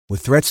With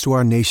threats to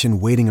our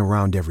nation waiting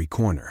around every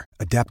corner,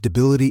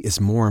 adaptability is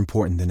more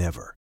important than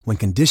ever. When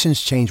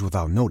conditions change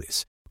without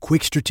notice,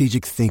 quick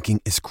strategic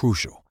thinking is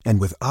crucial.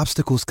 And with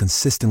obstacles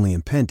consistently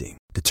impending,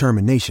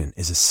 determination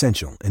is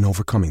essential in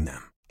overcoming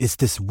them. It's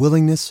this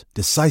willingness,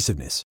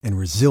 decisiveness, and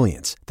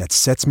resilience that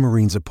sets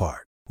Marines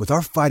apart. With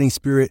our fighting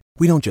spirit,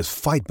 we don't just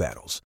fight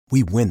battles,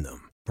 we win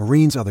them.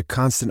 Marines are the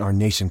constant our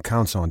nation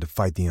counts on to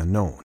fight the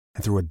unknown.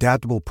 And through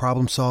adaptable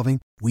problem solving,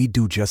 we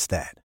do just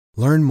that.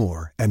 Learn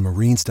more at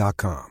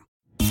marines.com.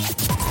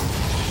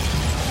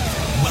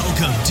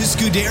 Welcome to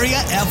Scuderia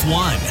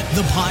F1,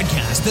 the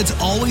podcast that's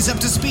always up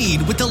to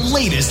speed with the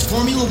latest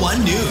Formula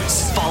One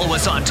news. Follow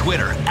us on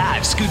Twitter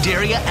at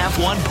Scuderia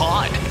F1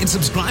 Pod and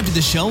subscribe to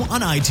the show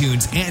on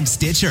iTunes and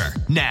Stitcher.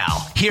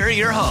 Now, here are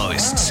your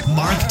hosts,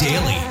 Mark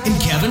Daly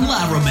and Kevin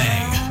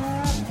Laramie.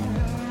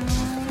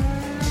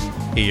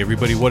 Hey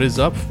everybody, what is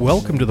up?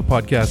 Welcome to the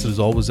podcast that is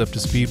always up to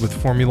speed with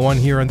Formula One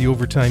here on the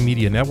Overtime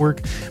Media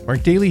Network.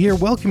 Mark Daly here,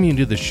 welcoming you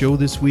to the show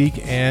this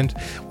week, and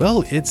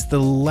well, it's the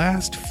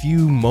last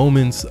few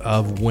moments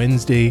of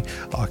Wednesday,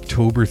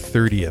 October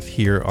 30th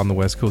here on the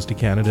west coast of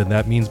Canada, and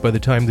that means by the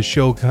time the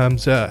show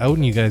comes out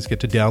and you guys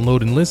get to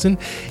download and listen,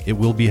 it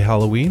will be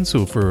Halloween.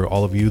 So for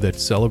all of you that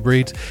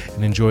celebrate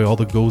and enjoy all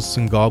the ghosts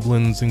and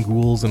goblins and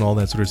ghouls and all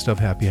that sort of stuff,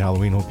 happy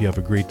Halloween. Hope you have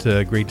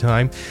a great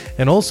time.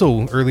 And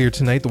also earlier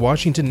tonight, the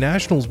Washington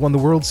Nationals won the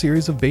World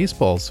Series of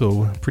Baseball,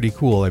 so pretty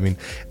cool. I mean,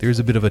 there's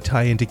a bit of a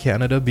tie into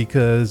Canada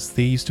because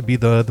they used to be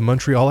the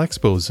Montreal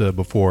Expos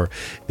before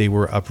they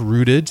were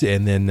uprooted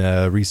and then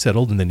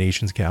resettled in the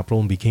nation's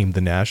capital and became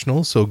the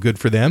Nationals. So good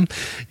for them.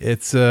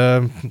 It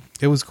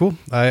was cool.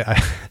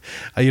 I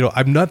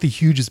I'm not the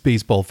hugest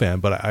baseball fan,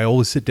 but I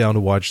always sit down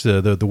to watch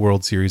the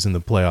World Series and the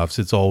playoffs.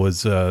 It's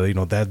always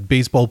that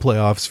baseball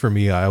playoffs for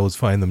me. I always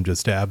find them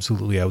just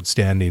absolutely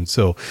outstanding.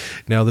 So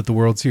now that the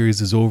World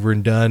Series is over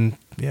and done,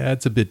 yeah,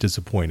 it's a bit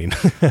disappointing.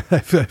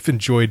 I've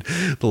enjoyed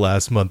the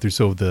last month or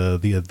so of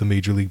the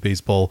Major League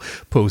Baseball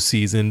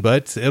postseason,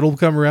 but it'll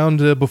come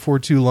around before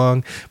too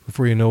long.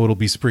 Before you know, it'll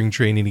be spring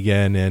training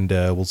again, and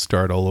we'll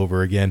start all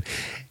over again.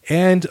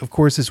 And, of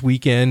course, this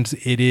weekend,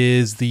 it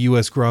is the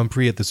U.S. Grand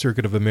Prix at the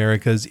Circuit of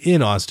Americas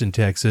in Austin,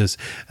 Texas.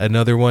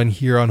 Another one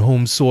here on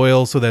home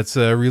soil, so that's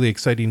really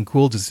exciting and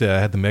cool. Just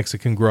had the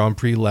Mexican Grand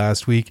Prix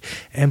last week.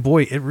 And,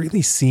 boy, it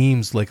really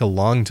seems like a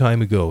long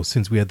time ago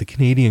since we had the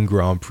Canadian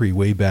Grand Prix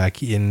way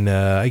back in,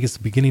 I guess,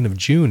 the beginning of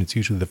June. It's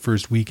usually the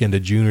first weekend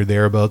of June or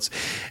thereabouts.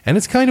 And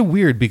it's kind of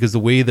weird because the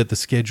way that the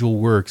schedule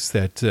works,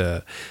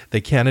 that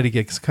Canada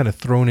gets kind of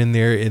thrown in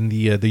there in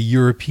the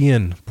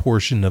European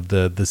portion of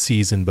the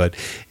season, but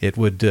it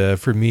would,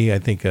 for me, I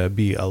think,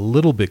 be a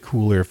little bit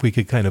cooler if we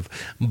could kind of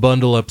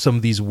bundle up some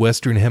of these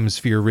Western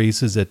Hemisphere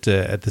races at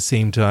the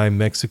same time.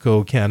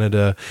 Mexico,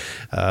 Canada,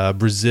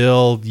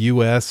 Brazil,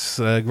 U.S.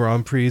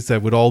 Grand Prix.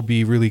 That would all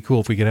be really cool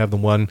if we could have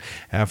them one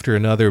after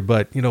another.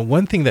 But,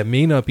 one thing that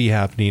may not be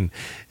happening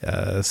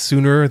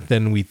sooner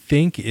than we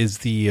think is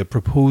the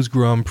proposed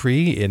Grand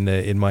Prix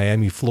in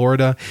Miami,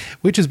 Florida,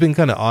 which has been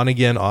kind of on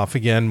again, off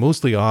again,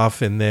 mostly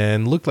off, and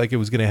then looked like it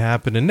was going to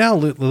happen. And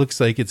now it looks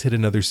like it's hit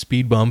another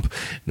speed bump.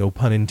 No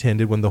pun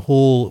intended, when the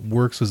whole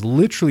works was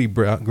literally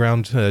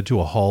ground to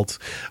a halt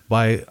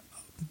by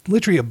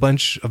literally a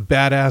bunch of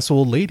badass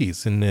old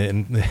ladies in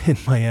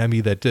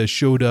Miami that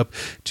showed up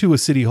to a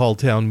city hall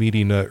town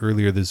meeting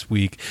earlier this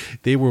week.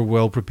 They were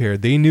well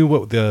prepared. They knew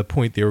what the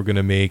point they were going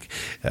to make.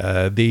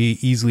 They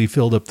easily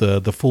filled up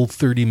the full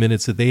 30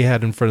 minutes that they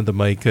had in front of the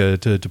mic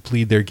to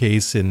plead their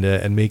case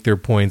and make their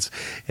points,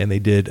 and they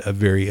did a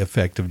very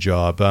effective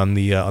job. On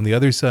the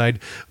other side,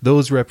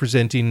 those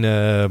representing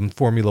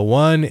Formula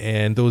One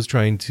and those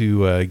trying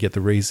to get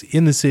the race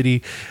in the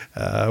city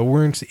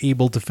weren't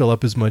able to fill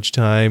up as much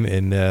time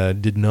and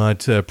did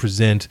not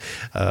present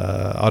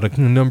on a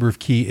number of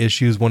key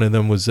issues. One of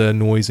them was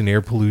noise and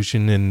air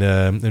pollution and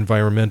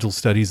environmental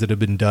studies that have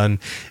been done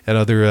at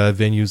other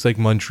venues like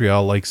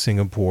Montreal, like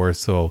Singapore.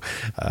 So,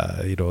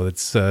 it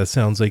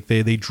sounds like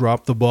they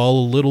dropped the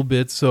ball a little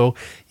bit. So,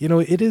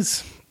 it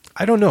is...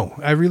 I don't know.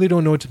 I really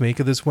don't know what to make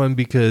of this one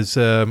because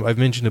I've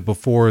mentioned it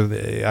before.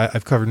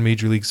 I've covered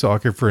Major League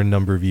Soccer for a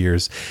number of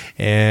years.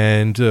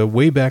 And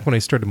way back when I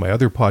started my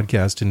other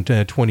podcast in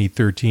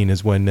 2013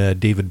 is when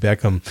David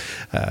Beckham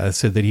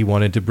said that he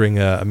wanted to bring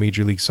a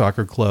Major League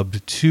Soccer club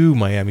to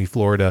Miami,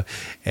 Florida.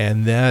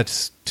 And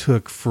that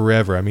took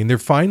forever. I mean, they're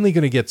finally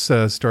going to get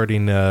start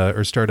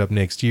up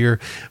next year,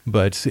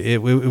 but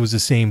it was the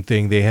same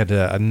thing. They had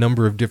a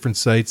number of different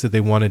sites that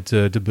they wanted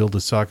to build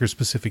a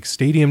soccer-specific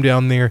stadium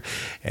down there,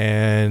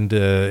 and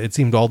it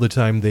seemed all the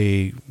time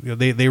they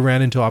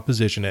ran into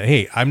opposition.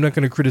 Hey, I'm not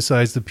going to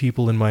criticize the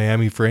people in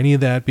Miami for any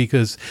of that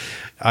because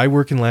I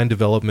work in land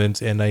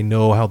development and I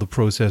know how the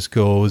process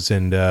goes,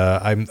 and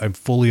I'm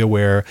fully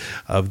aware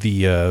of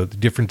the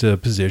different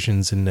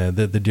positions and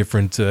the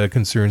different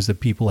concerns that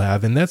people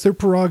have, and that's their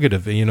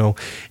prerogative.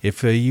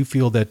 If you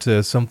feel that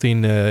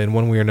something in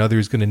one way or another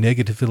is going to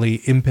negatively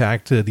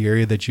impact the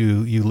area that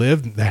you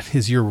live, that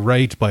is your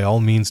right by all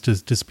means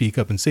to speak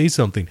up and say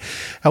something.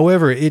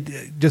 However,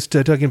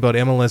 talking about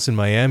MLS in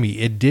Miami,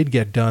 it did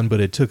get done, but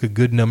it took a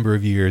good number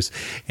of years,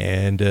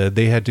 and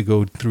they had to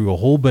go through a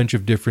whole bunch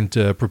of different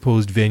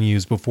proposed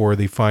venues before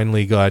they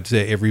finally got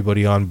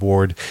everybody on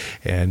board,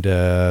 and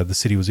the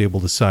city was able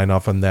to sign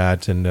off on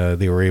that, and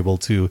they were able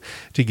to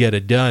get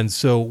it done.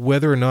 So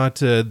whether or not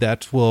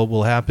that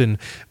will happen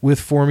with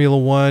Formula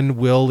One,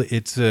 will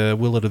it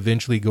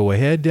eventually go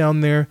ahead down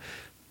there?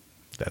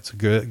 That's a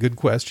good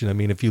question. I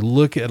mean, if you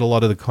look at a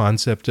lot of the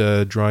concept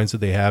drawings that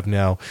they have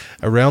now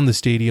around the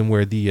stadium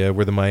where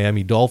the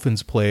Miami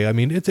Dolphins play, I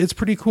mean, it's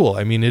pretty cool.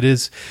 I mean, it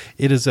is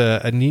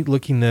a neat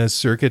looking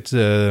circuit,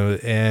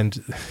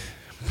 and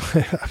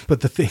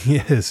but the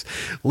thing is,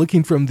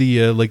 looking from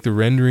the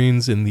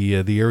renderings and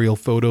the aerial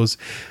photos,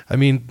 I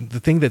mean,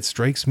 the thing that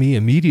strikes me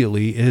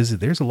immediately is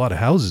there's a lot of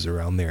houses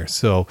around there.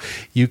 So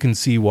you can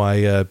see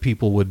why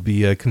people would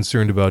be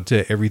concerned about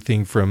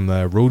everything from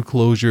road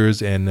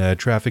closures and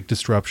traffic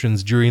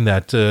disruptions during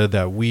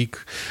that week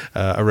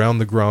around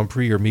the Grand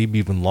Prix, or maybe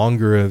even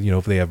longer.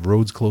 If they have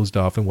roads closed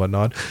off and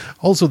whatnot.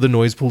 Also, the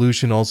noise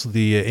pollution, also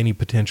the any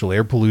potential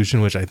air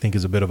pollution, which I think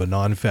is a bit of a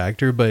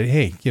non-factor. But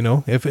hey,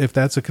 if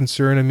that's a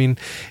concern, I mean,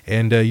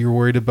 and you're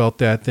worried about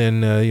that,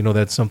 then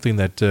that's something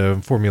that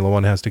Formula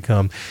One has to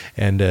come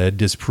and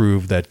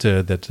disprove that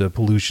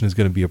pollution is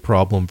going to be a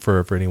problem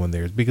for anyone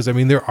there. Because I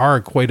mean, there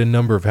are quite a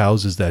number of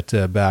houses that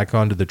back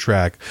onto the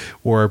track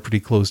or are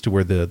pretty close to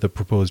where the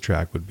proposed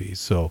track would be.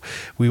 So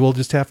we will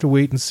just have to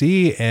wait and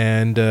see.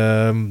 And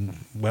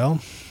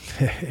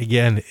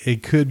again,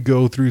 it could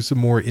go through some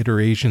more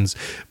iterations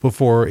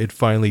before it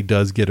finally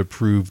does get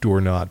approved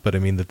or not. But I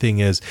mean, the thing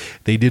is,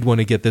 they did want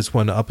to get this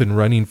one up and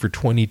running for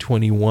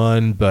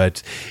 2021,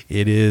 but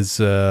it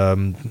is,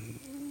 I'd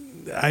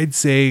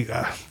say,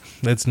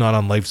 that's not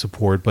on life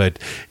support, but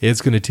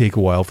it's going to take a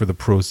while for the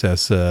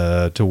process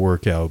to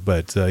work out.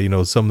 But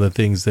some of the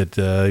things that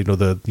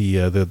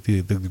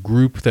the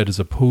group that is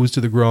opposed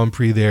to the Grand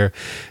Prix there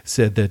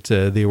said that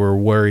they were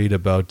worried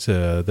about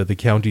that the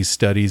county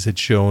studies had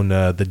shown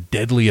the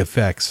deadly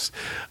effects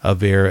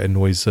of air and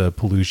noise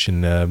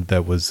pollution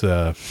that was.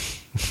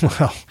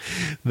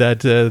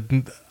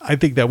 I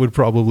think that would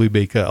probably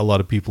make a lot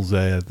of people's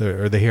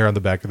the hair on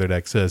the back of their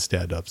necks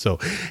stand up. So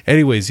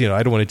anyways,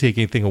 I don't want to take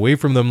anything away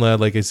from them.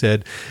 Like I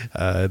said,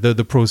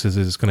 the process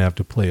is going to have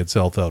to play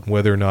itself out.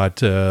 Whether or not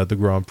the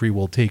Grand Prix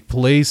will take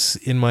place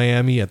in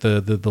Miami at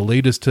the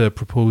latest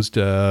proposed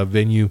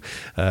venue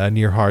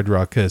near Hard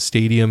Rock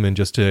Stadium and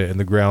just in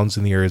the grounds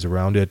and the areas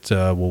around it,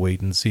 we'll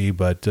wait and see.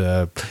 But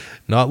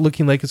not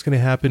looking like it's going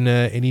to happen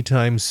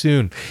anytime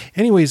soon.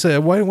 Anyways,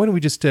 why don't we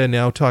just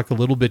now talk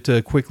a little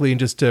bit quickly and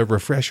just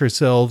refresh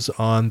ourselves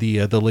on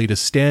the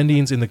latest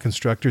standings in the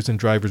Constructors and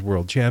Drivers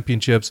World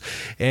Championships.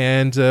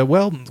 And,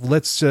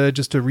 let's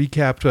just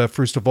recap,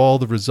 first of all,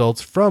 the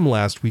results from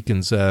last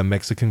weekend's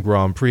Mexican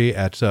Grand Prix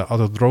at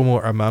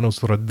Autodromo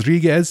Hermanos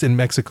Rodriguez in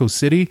Mexico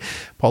City.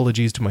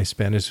 Apologies to my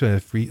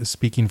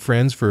Spanish-speaking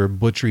friends for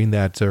butchering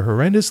that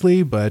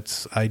horrendously,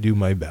 but I do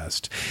my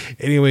best.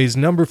 Anyways,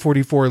 number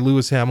 44,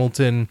 Lewis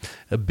Hamilton,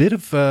 a bit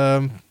of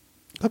a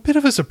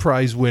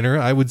surprise winner,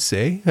 I would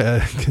say,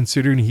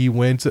 considering he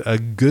went a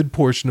good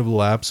portion of the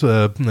laps,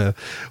 basically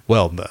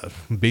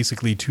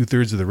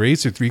 2/3 of the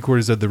race or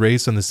 3/4 of the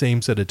race on the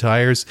same set of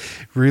tires,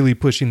 really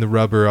pushing the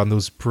rubber on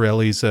those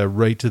Pirellis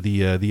right to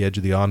the edge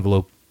of the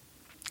envelope.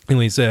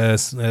 Anyways,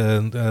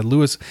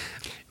 Lewis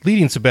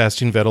leading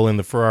Sebastian Vettel in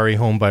the Ferrari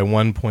home by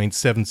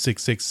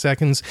 1.766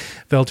 seconds.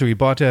 Valtteri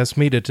Bottas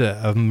made it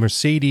a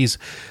Mercedes.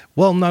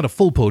 Well, not a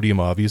full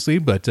podium, obviously,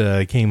 but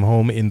came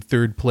home in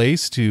third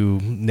place to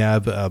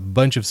nab a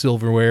bunch of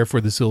silverware for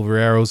the Silver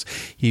Arrows.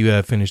 He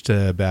finished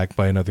back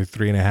by another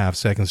 3.5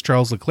 seconds.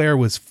 Charles Leclerc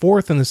was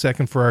fourth in the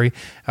second Ferrari.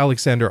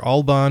 Alexander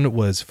Albon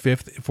was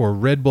fifth for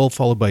Red Bull,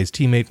 followed by his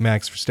teammate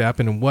Max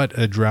Verstappen. And what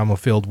a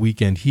drama-filled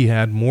weekend he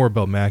had. More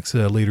about Max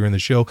later in the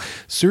show.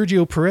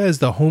 Sergio Perez,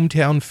 the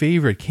hometown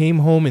favorite, came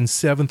home in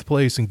seventh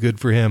place, and good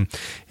for him.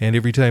 And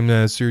every time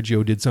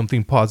Sergio did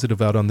something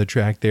positive out on the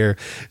track there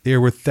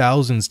were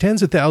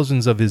tens of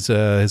thousands of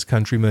his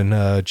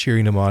countrymen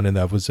cheering him on, and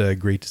that was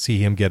great to see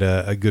him get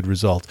a good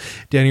result.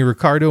 Danny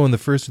Ricciardo in the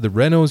first of the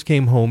Renaults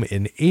came home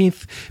in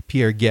 8th.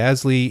 Pierre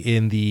Gasly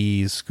in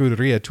the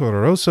Scuderia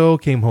Toro Rosso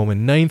came home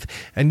in 9th,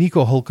 and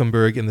Nico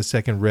Hülkenberg in the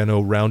second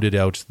Renault rounded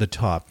out the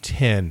top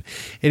 10.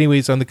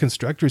 Anyways, on the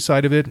constructor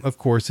side of it, of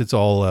course, it's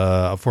all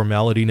a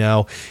formality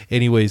now.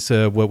 Anyways,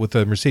 what with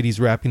Mercedes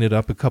wrapping it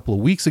up a couple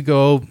of weeks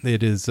ago,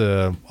 it is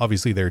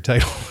obviously their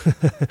title.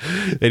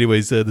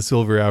 Anyways, the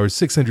Silver Hours,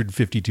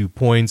 652 352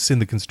 points. In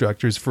the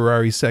Constructors,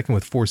 Ferrari second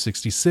with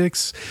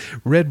 466.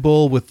 Red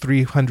Bull with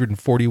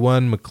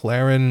 341.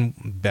 McLaren,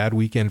 bad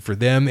weekend for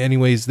them.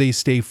 Anyways, they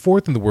stay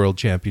fourth in the World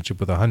Championship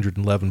with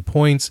 111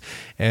 points.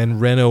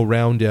 And Renault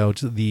round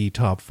out the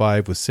top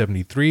 5 with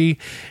 73.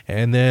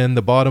 And then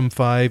the bottom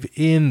 5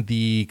 in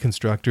the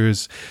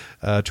Constructors,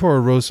 Toro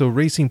Rosso,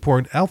 Racing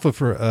Point, Alfa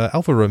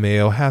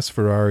Romeo, Haas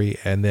Ferrari,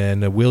 and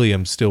then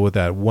Williams still with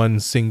that one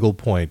single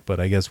point. But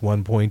I guess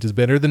 1 point is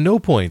better than no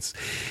points.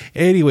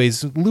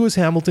 Anyways, Lewis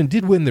Hamilton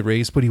did win the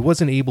race, but he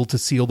wasn't able to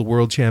seal the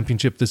World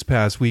Championship this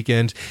past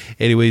weekend.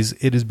 Anyways,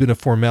 it has been a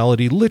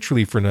formality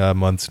literally for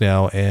months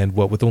now, and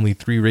with only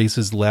 3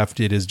 races left,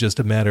 it is just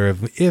a matter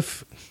of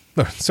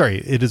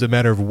it is a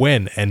matter of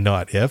when and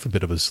not if. A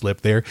bit of a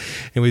slip there.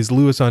 Anyways,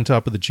 Lewis on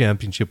top of the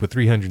championship with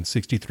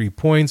 363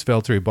 points.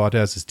 Valtteri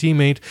Bottas, his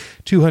teammate,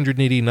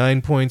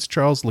 289 points.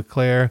 Charles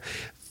Leclerc,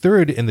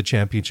 third in the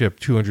championship,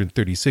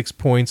 236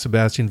 points.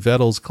 Sebastian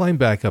Vettel's climbed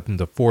back up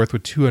into fourth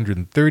with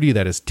 230.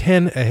 That is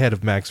 10 ahead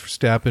of Max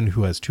Verstappen,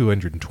 who has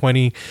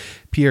 220.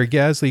 Pierre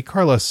Gasly,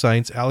 Carlos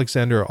Sainz,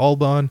 Alexander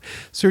Albon,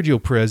 Sergio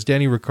Perez,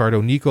 Danny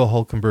Ricciardo, Nico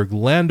Hülkenberg,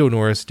 Lando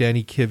Norris,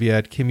 Danny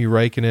Kvyat, Kimi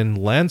Räikkönen,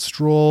 Lance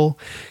Stroll,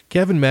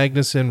 Kevin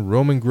Magnussen,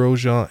 Roman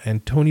Grosjean,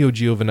 Antonio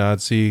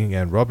Giovinazzi,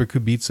 and Robert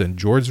Kubica and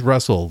George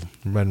Russell.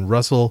 And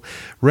Russell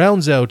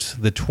rounds out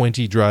the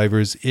 20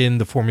 drivers in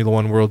the Formula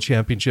One World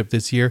Championship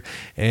this year,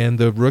 and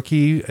the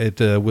rookie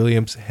at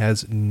Williams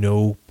has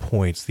no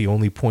points. The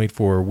only point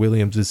for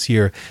Williams this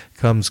year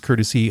comes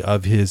courtesy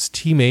of his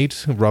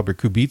teammate, Robert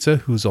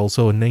Kubica, who's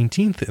also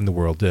 19th in the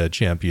World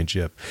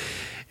Championship.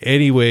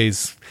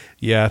 Anyways,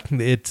 yeah,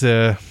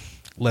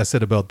 less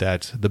said about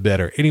that, the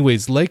better.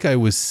 Anyways, like I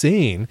was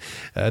saying,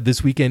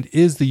 this weekend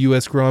is the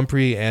U.S. Grand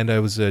Prix, and I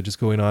was just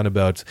going on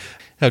about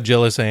how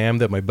jealous I am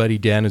that my buddy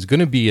Dan is going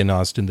to be in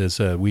Austin this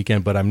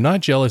weekend, but I'm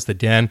not jealous that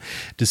Dan,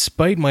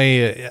 despite my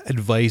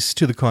advice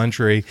to the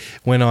contrary,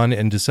 went on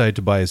and decided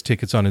to buy his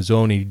tickets on his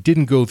own. He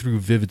didn't go through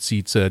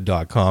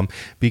vividseats.com,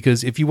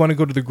 because if you want to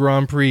go to the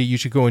Grand Prix, you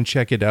should go and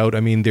check it out. I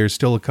mean, there's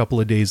still a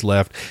couple of days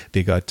left.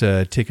 They got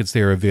tickets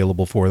there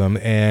available for them,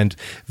 and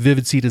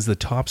Vivid Seat is the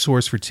top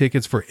source for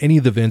tickets for any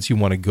of the events you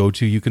want to go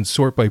to. You can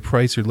sort by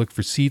price or look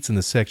for seats in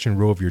the section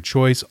row of your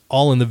choice,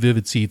 all in the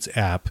Vivid Seats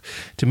app.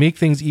 To make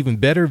things even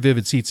better,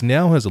 Vivid Seats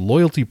now has a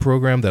loyalty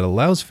program that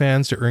allows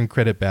fans to earn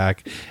credit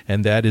back,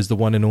 and that is the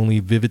one and only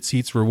Vivid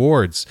Seats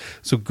Rewards.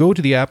 So go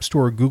to the App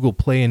Store or Google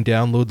Play and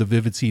download the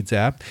Vivid Seats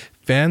app.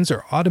 Fans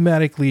are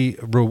automatically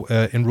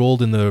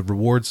enrolled in the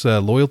rewards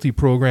loyalty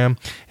program,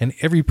 and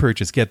every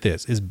purchase, get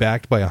this, is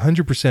backed by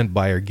 100%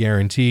 buyer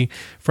guarantee.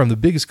 From the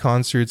biggest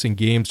concerts and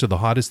games to the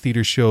hottest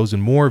theater shows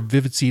and more,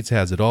 Vivid Seats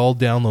has it all.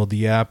 Download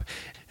the app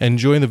and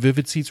join the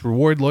Vivid Seats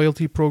Reward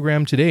Loyalty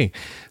Program today.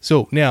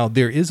 So now,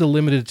 there is a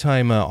limited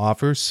time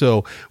offer,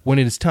 so when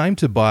it is time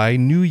to buy,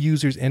 new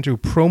users enter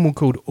promo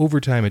code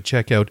OVERTIME at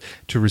checkout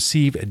to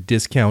receive a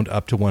discount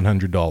up to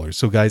 $100.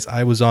 So guys,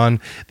 I was on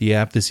the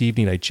app this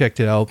evening, I checked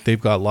it out. They've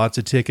got lots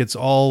of tickets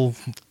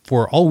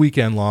for all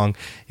weekend long.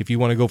 If you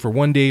want to go for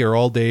one day or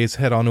all days,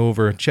 head on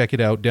over, check it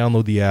out,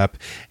 download the app,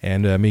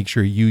 and make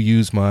sure you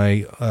use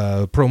my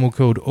promo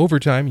code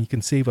OVERTIME. You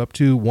can save up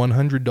to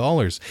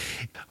 $100.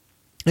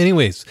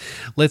 Anyways,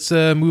 let's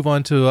move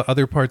on to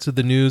other parts of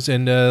the news.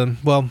 And,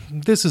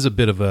 this is a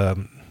bit of a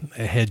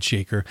head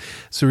shaker.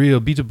 Cyril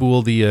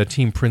Abiteboul, the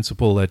team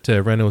principal at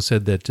Renault,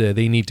 said that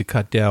they need to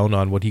cut down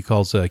on what he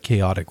calls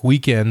chaotic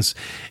weekends.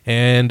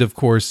 And of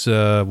course,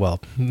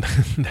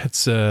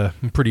 that's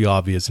pretty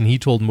obvious. And he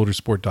told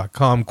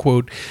motorsport.com,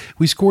 quote,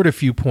 "We scored a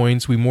few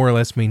points. We more or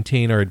less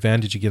maintained our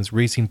advantage against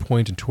Racing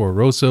Point and Toro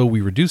Rosso.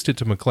 We reduced it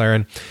to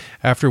McLaren.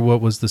 After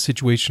what was the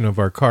situation of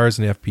our cars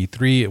in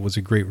FP3, it was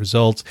a great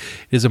result.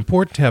 It is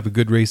important to have a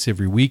good race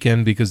every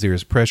weekend because there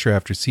is pressure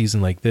after a season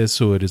like this,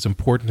 so it is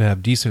important to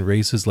have decent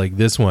races like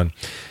this one.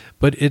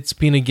 But it's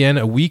been, again,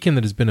 a weekend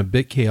that has been a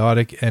bit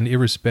chaotic, and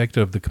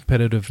irrespective of the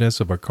competitiveness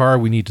of our car,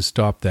 we need to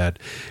stop that.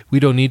 We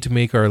don't need to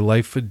make our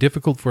life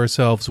difficult for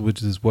ourselves,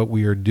 which is what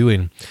we are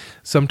doing.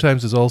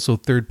 Sometimes there's also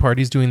third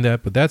parties doing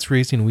that, but that's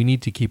racing. We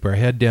need to keep our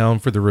head down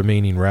for the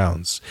remaining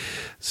rounds."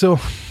 So,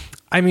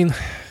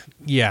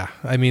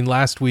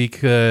 last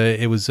week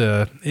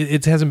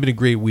it hasn't been a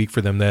great week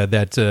for them.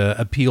 That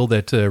appeal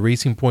that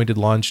Racing Point had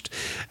launched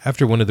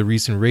after one of the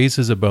recent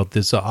races about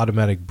this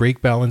automatic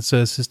brake balance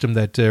system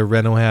that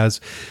Renault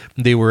has,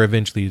 they were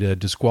eventually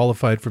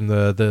disqualified from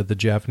the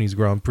Japanese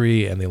Grand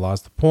Prix, and they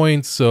lost the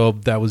points, so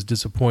that was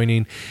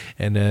disappointing.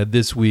 And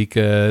this week,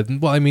 they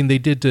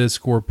did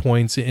score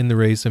points in the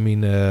race.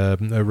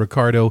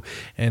 Ricciardo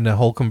and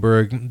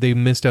Hülkenberg, they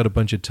missed out a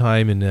bunch of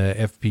time in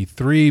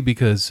FP3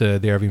 because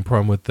they're having a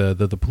problem with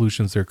the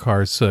pollutions, their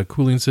cars'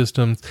 cooling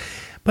systems.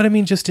 But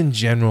just in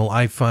general,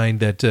 I find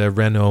that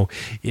Renault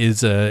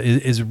is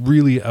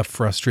really a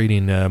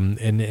frustrating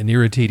and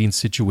irritating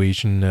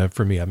situation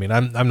for me.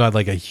 I'm not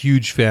like a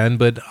huge fan,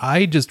 but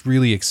I just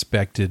really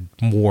expected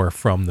more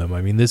from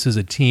them. This is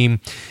a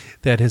team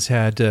that has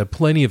had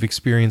plenty of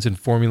experience in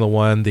Formula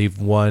One. They've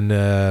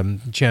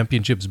won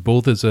championships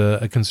both as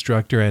a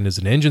constructor and as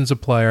an engine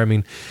supplier. I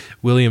mean,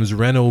 Williams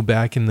Renault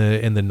back in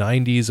the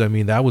 90s. I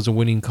mean, that was a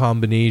winning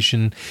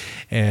combination.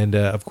 And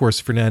of course,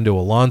 Fernando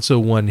Alonso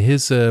won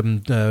his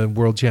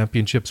world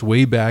championships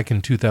way back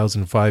in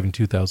 2005 and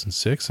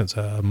 2006. That's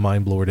a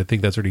mind blower to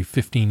think that's already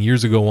 15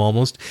 years ago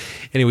almost.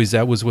 Anyways,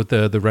 that was with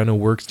the Renault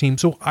Works team.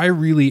 So I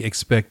really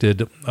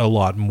expected a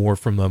lot more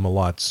from them a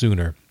lot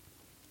sooner.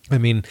 I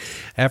mean,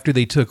 after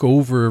they took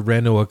over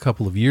Renault a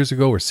couple of years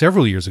ago, or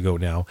several years ago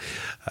now,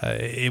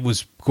 it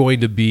was going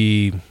to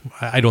be,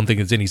 I don't think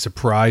it's any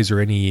surprise or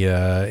any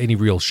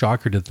real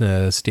shocker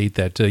to state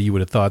that you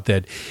would have thought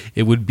that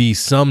it would be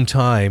some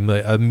time,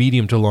 a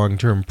medium to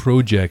long-term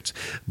project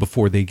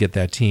before they get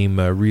that team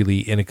really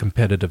in a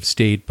competitive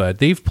state. But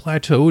they've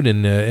plateaued,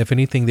 and if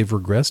anything, they've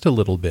regressed a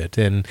little bit.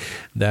 And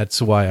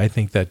that's why I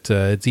think that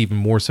it's even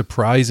more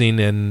surprising,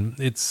 and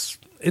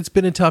it's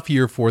been a tough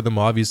year for them,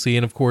 obviously.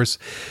 And of course,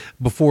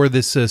 before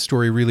this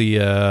story really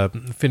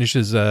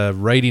finishes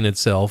writing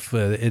itself,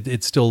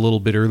 it's still a little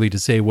bit early to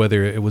say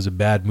whether it was a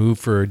bad move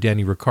for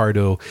Danny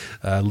Ricciardo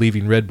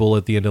leaving Red Bull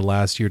at the end of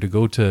last year to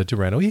go to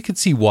Renault. You could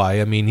see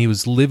why. I mean, he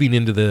was living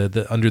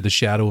into under the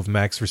shadow of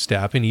Max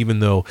Verstappen, even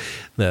though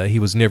he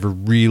was never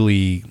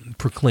really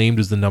proclaimed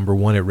as the number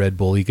one at Red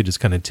Bull. You could just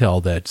kind of tell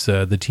that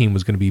the team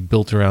was going to be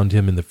built around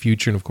him in the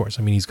future. And of course,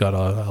 I mean, he's got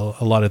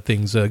a lot of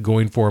things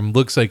going for him.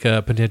 Looks like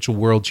a potential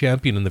world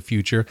champion in the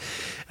future.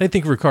 And I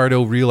think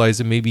Ricciardo realized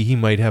that maybe he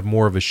might have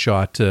more of a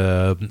shot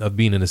of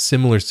being in a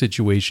similar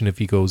situation if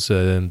he goes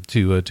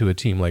to a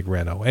team like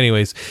Renault.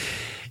 Anyways,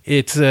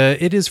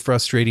 it is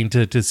frustrating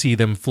to see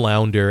them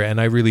flounder,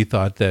 and I really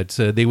thought that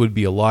they would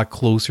be a lot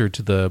closer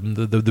to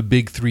the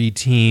big three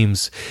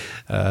teams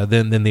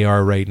than they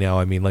are right now.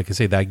 I mean, like I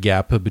say, that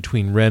gap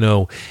between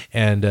Renault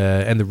and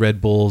the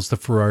Red Bulls, the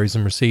Ferraris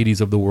and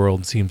Mercedes of the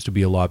world seems to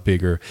be a lot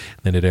bigger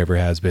than it ever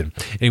has been.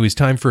 Anyways,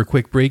 time for a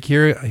quick break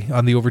here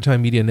on the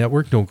Overtime Media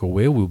Network. Don't go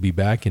away. We'll be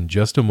back in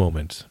just a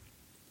moment.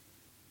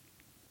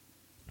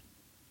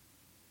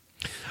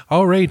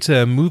 All right,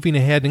 moving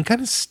ahead and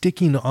kind of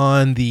sticking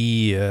on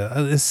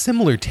a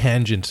similar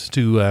tangent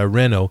to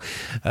Renault.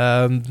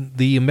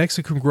 The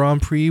Mexican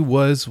Grand Prix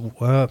was,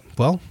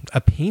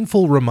 a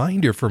painful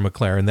reminder for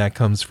McLaren. That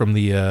comes from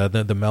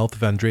the mouth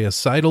of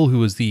Andreas Seidl, who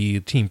was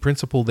the team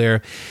principal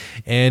there.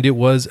 And it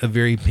was a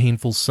very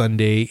painful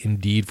Sunday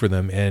indeed for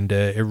them. And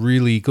it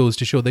really goes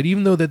to show that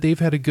even though that they've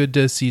had a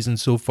good season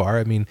so far,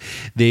 I mean,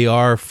 they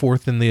are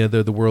fourth in the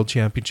World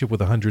Championship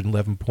with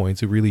 111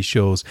 points. It really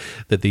shows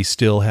that they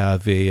still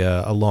have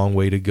a long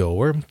way to go.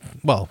 Or,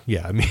 well,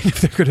 yeah, I mean,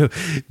 if they're going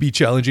to be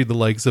challenging the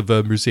likes of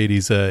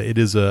Mercedes, it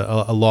is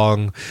a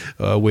long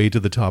way to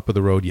the top of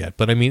the road yet.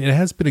 But I mean, it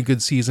has been a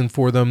good season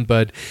for them,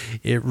 but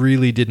it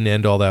really didn't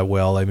end all that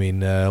well. I mean,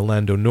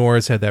 Lando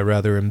Norris had that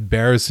rather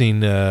embarrassing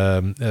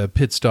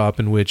pit stop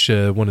in which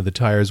one of the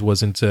tires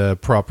wasn't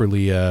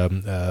properly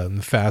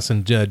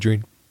fastened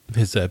during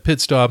his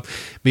pit stop,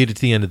 made it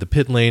to the end of the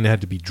pit lane,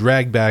 had to be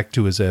dragged back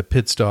to his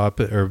pit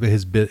stop, or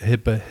his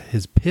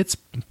pit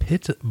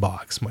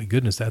box. My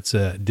goodness, that's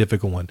a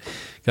difficult one.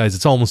 Guys,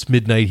 it's almost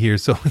midnight here,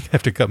 so you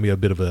have to cut me a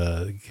bit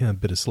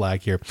of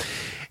slack here.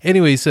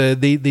 Anyways,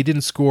 they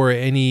didn't score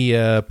any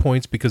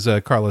points because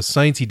Carlos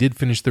Sainz, he did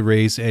finish the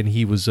race, and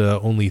he was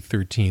only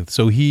 13th,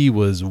 so he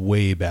was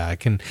way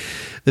back. And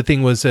the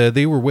thing was,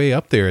 they were way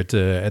up there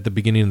at the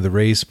beginning of the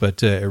race,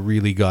 but it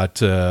really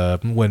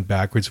went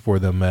backwards for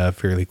them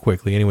fairly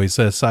quickly. Anyways,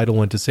 Seidl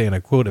went to say, and I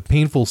quote, "A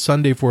painful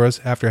Sunday for us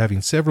after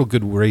having several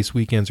good race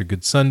weekends or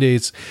good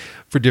Sundays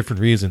for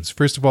different reasons.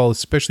 First of all,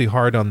 especially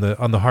hard on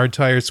the hard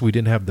tires, so we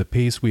didn't have the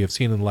pace we have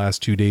seen in the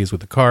last 2 days with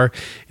the car.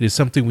 It is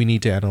something we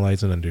need to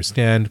analyze and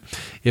understand.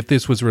 If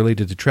this was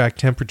related to track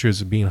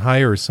temperatures being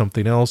higher or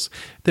something else,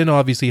 then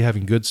obviously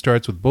having good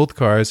starts with both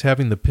cars,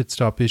 having the pit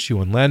stop issue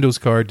on Lando's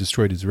car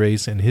destroyed his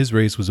race, and his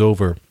race was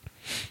over.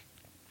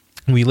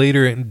 We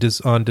later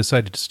on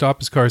decided to stop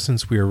his car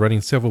since we were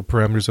running several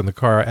parameters on the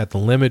car at the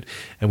limit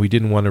and we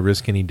didn't want to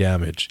risk any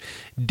damage.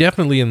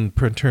 Definitely in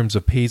terms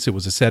of pace, it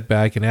was a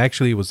setback, and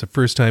actually it was the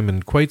first time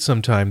in quite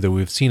some time that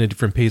we've seen a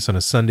different pace on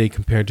a Sunday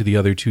compared to the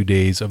other 2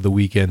 days of the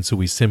weekend, so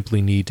we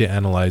simply need to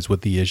analyze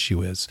what the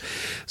issue is."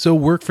 So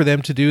work for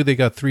them to do. They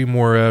got 3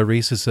 more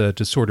races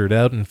to sort it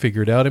out and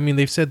figure it out. I mean,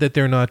 they've said that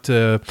they're not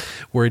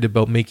worried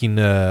about making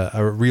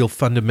a real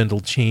fundamental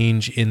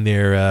change in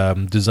their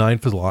design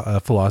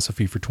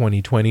philosophy for 2020,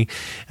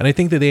 and I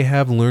think that they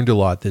have learned a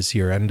lot this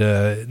year. And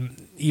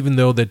even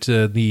though that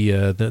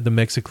the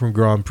Mexican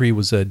Grand Prix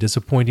was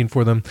disappointing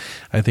for them,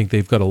 I think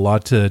they've got a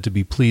lot to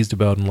be pleased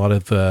about and a lot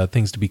of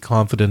things to be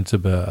confident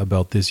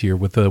about this year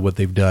with what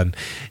they've done.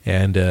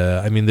 And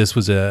I mean, this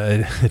was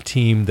a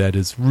team that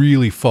has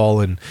really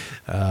fallen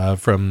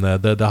from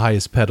the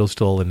highest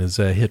pedestal and has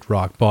hit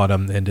rock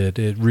bottom, and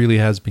it really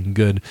has been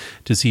good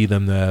to see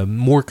them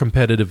more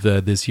competitive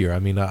this year. I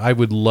mean, I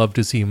would love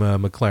to see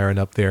McLaren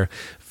up there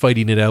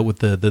fighting it out out with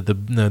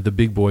the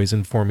big boys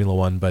in Formula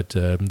One, but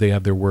they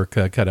have their work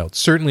cut out.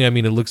 Certainly, I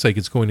mean, it looks like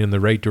it's going in the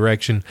right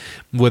direction.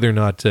 Whether or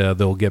not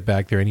they'll get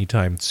back there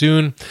anytime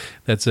soon,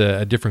 that's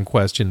a different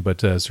question.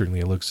 But certainly,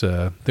 it looks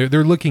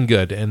they're looking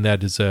good, and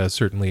that is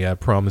certainly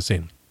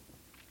promising.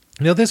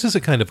 Now, this is a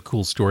kind of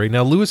cool story.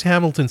 Now, Lewis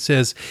Hamilton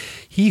says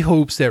he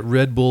hopes that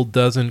Red Bull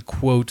doesn't,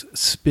 quote,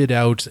 spit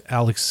out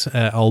Alex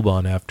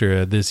Albon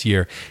after this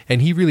year.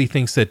 And he really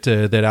thinks that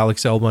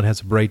Alex Albon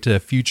has a bright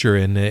future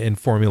in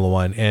Formula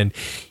One. And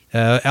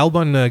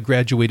Albon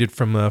graduated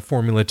from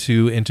Formula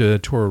 2 into a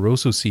Toro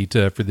Rosso seat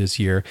for this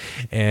year,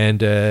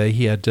 and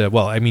he had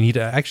he'd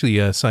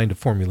actually signed a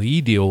Formula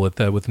E deal with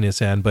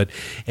Nissan. But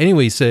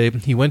anyways,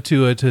 he went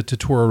to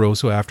Toro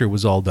Rosso after it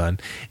was all done,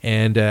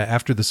 and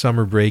after the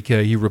summer break,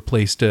 he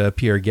replaced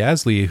Pierre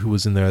Gasly, who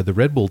was in the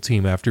Red Bull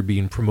team after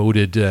being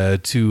promoted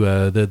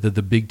to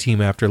the big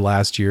team after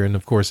last year. And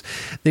of course,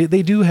 they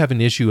do have an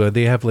issue.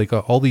 They have like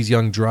all these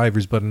young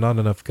drivers, but not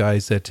enough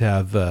guys that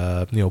have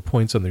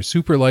points on their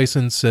super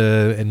license.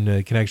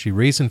 And can actually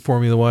race in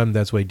Formula One.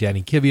 That's why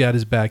Danny Kvyat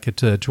is back at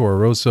Toro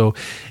Rosso,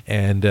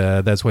 and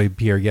that's why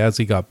Pierre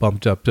Gasly got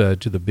bumped up to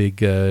the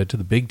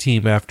big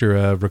team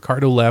after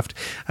Ricciardo left.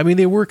 I mean,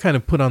 they were kind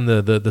of put on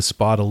the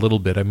spot a little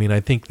bit. I mean, I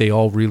think they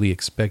all really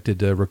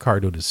expected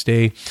Ricciardo to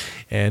stay,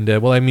 and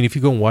if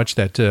you go and watch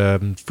that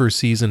first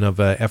season of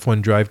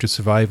F1 Drive to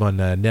Survive on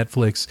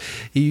Netflix,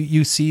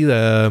 you see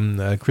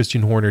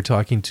Christian Horner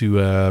talking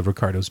to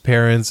Ricciardo's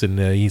parents, and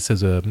he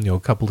says a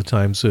couple of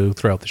times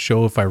throughout the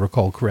show, if I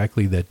recall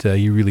correctly, that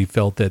he really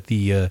felt that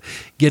the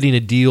getting a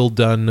deal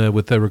done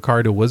with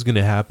Ricciardo was going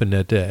to happen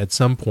at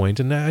some point,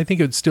 and I think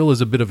it still is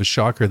a bit of a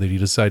shocker that he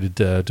decided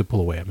to pull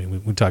away. I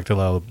mean, we talked a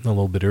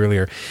little bit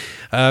earlier.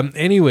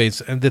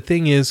 Anyways, the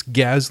thing is,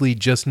 Gasly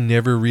just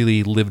never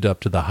really lived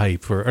up to the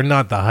hype, or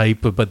not the hype,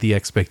 but the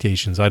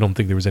expectations. I don't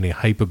think there was any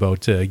hype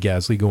about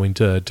Gasly going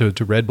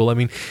to Red Bull. I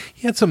mean,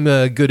 he had some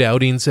good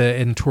outings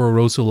in Toro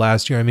Rosso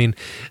last year. I mean,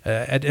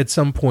 at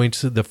some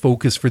point, the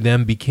focus for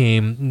them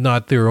became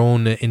not their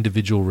own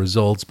individual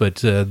results, but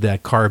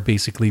that car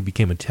basically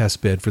became a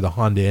test bed for the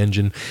Honda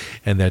engine,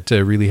 and that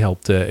really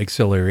helped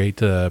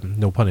accelerate,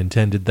 no pun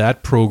intended,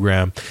 that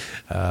program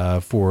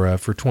for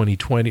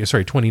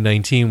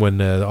 2019,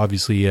 when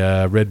obviously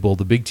Red Bull,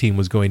 the big team,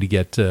 was going to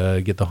get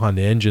the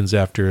Honda engines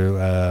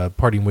after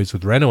parting ways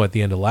with Renault at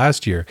the end of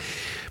last year.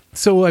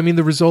 So, I mean,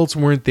 the results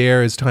weren't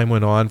there as time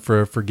went on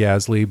for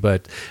Gasly,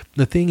 but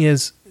the thing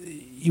is,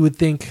 you would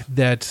think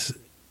that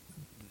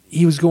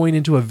he was going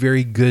into a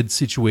very good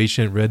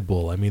situation at Red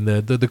Bull. I mean,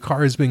 the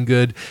car has been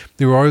good.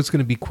 There are always going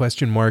to be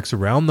question marks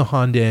around the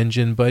Honda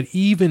engine, but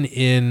even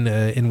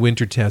in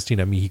winter testing,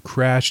 I mean, he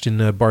crashed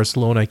in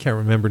Barcelona. I can't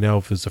remember now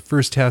if it was the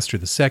first test or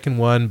the second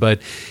one,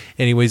 but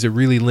anyways, it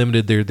really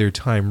limited their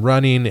time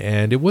running,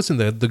 and it wasn't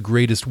the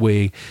greatest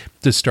way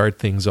to start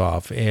things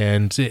off,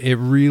 and it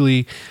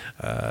really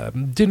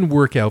didn't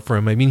work out for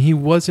him. I mean, he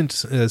wasn't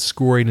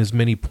scoring as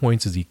many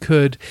points as he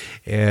could,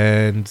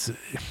 and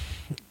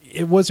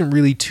it wasn't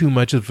really too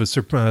much of a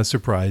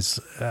surprise.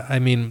 I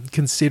mean,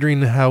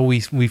 considering how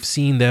we've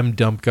seen them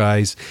dump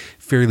guys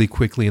fairly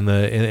quickly in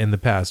the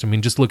past. I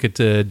mean, just look at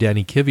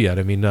Danny Kvyat.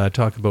 I mean,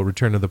 talk about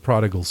Return of the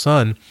Prodigal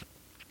Son.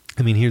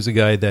 I mean, here's a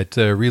guy that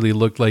really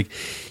looked like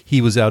he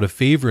was out of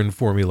favor in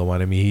Formula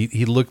One. I mean,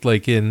 he looked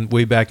like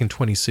way back in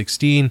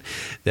 2016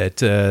 that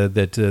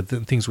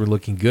things were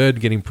looking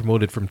good. Getting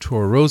promoted from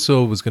Toro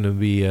Rosso, was going to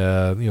be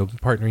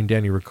partnering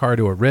Danny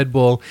Ricciardo at Red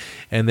Bull,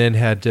 and then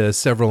had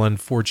several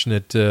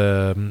unfortunate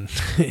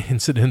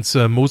incidents,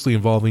 mostly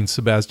involving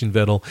Sebastian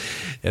Vettel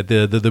at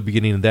the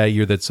beginning of that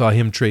year, that saw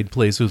him trade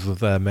places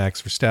with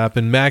Max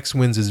Verstappen. Max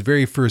wins his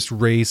very first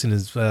race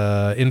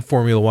in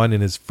Formula One in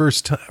his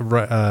first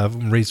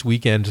race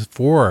weekend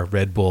for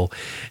Red Bull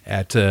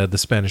at the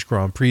Spanish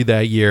Grand Prix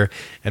that year,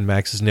 and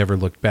Max has never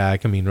looked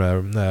back. I mean,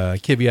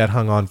 Kvyat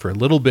hung on for a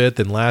little bit,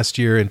 then last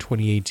year in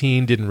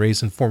 2018 didn't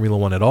race in Formula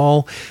One at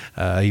all.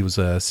 He was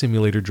a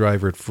simulator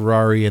driver at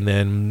Ferrari, and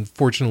then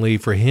fortunately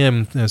for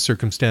him,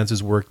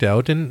 circumstances worked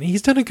out, and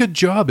he's done a good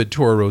job at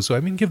Toro Rosso. I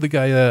mean, give the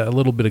guy a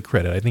little bit of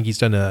credit. I think he's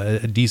done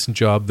a decent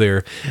job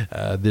there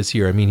this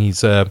year. I mean,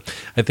 he's I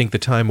think the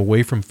time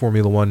away from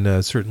Formula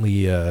One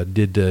certainly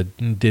did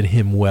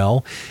him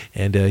well,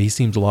 and he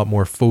seems a lot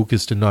more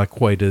focused and not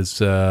quite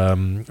as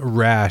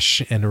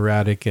rash and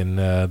erratic, and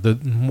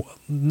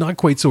not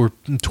quite so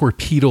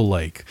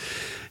torpedo-like.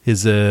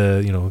 His,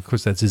 of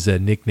course, that's his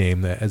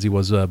nickname, as he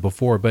was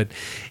before. But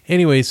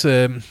anyways,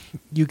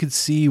 you could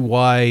see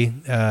why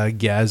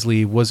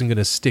Gasly wasn't going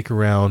to stick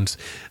around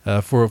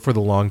for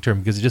the long term,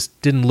 because it just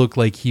didn't look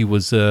like he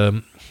was.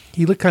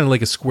 He looked kind of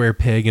like a square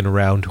peg in a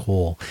round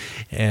hole,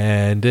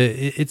 and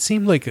it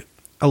seemed like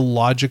a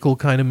logical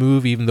kind of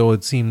move, even though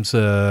it seems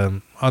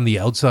on the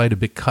outside a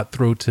bit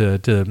cutthroat to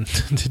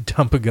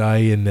dump a guy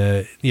in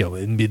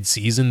in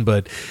mid-season.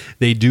 But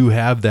they do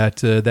have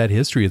that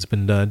history. It's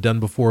been done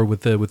before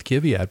with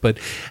Kvyat. But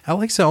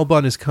Alex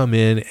Albon has come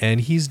in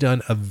and he's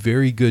done a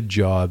very good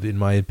job, in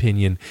my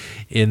opinion,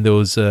 in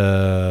those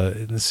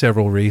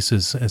several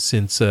races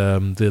since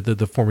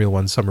the Formula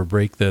One summer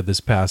break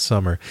this past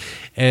summer,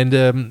 and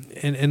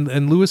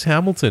Lewis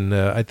Hamilton.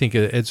 I think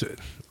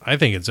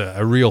it's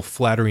a real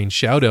flattering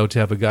shout out to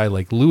have a guy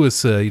like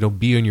Lewis,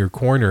 be in your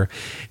corner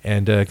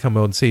and come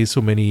out and say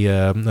so many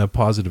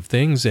positive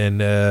things. And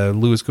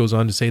Lewis goes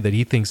on to say that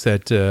he thinks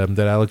that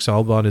Alex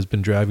Albon has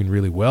been driving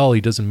really well.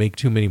 He doesn't make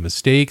too many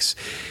mistakes.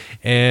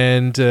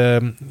 And,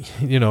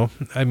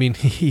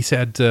 he's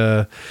had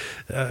a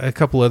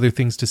couple other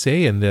things to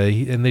say. And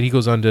then he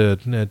goes on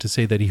to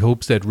say that he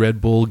hopes that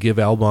Red Bull give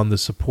Albon the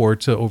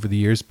support over the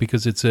years,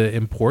 because it's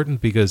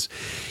important, because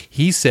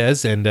he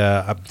says, and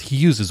he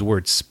uses the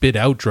word spit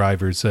out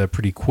drivers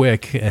pretty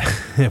quick,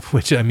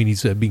 which,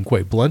 he's being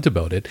quite blunt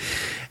about it,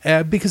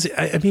 because,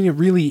 it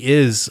really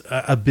is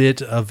a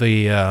bit of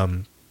a,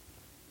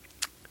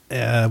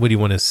 what do you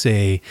want to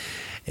say,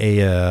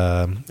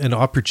 an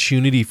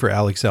opportunity for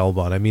Alex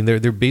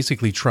Albon. They're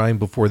basically trying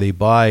before they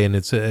buy, and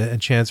it's a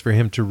chance for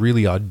him to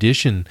really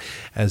audition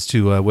as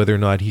to whether or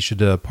not he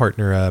should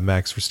partner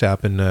Max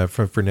Verstappen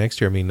for next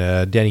year.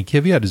 Danny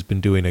Kvyat has been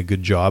doing a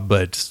good job,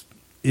 but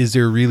is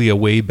there really a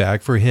way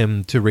back for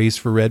him to race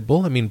for Red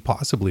Bull?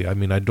 Possibly.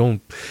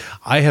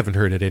 I haven't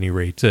heard at any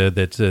rate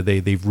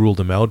that they've ruled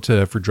him out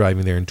for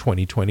driving there in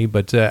 2020.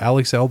 But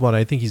Alex Albon,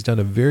 I think he's done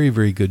a very,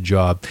 very good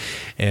job,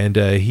 and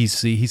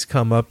he's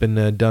come up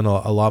and done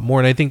a lot more.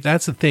 And I think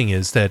that's the thing,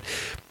 is that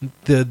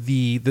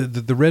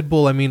the Red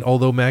Bull,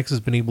 although Max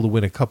has been able to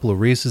win a couple of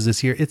races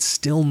this year, it's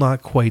still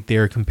not quite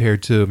there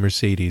compared to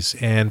Mercedes.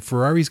 And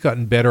Ferrari's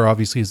gotten better,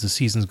 obviously, as the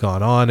season's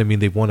gone on.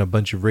 They've won a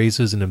bunch of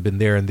races and have been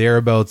there and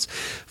thereabouts,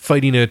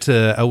 fighting it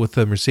out with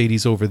the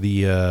Mercedes over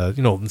the,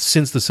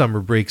 since the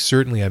summer break,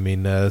 certainly.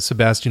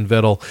 Sebastian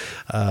Vettel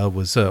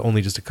was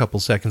only just a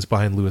couple seconds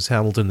behind Lewis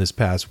Hamilton this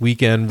past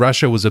weekend.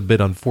 Russia was a bit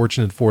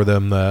unfortunate for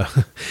them,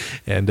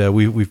 and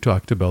we've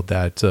talked about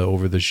that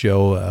over the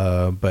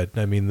show. But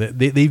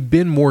they've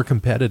been more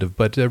competitive,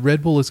 but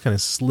Red Bull has kind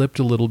of slipped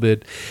a little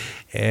bit.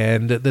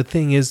 And the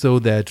thing is, though,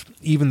 that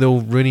even though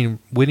winning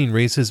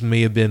races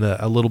may have been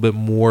a little bit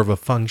more of a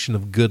function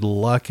of good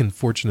luck and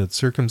fortunate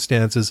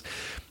circumstances,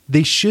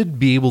 they should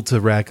be able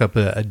to rack up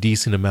a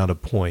decent amount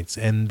of points.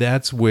 And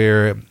that's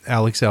where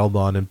Alex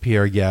Albon and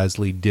Pierre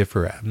Gasly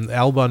differ.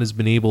 Albon has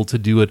been able to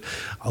do it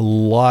a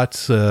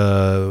lot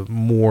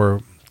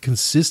more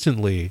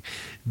consistently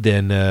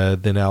than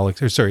Pierre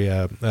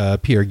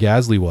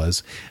Gasly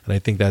was, and I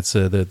think that's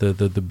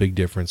the big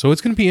difference. So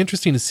it's going to be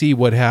interesting to see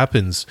what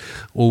happens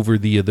over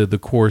the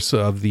course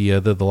of the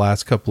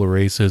last couple of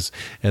races,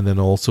 and then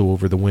also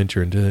over the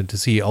winter, and to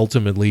see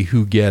ultimately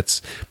who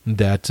gets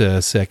that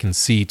second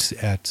seat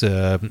at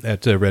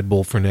Red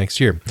Bull for next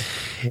year.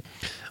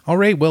 All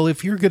right, well,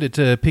 if you're good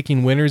at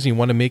picking winners and you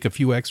want to make a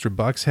few extra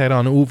bucks, head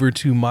on over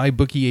to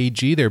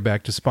MyBookieAG. They're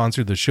back to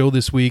sponsor the show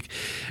this week.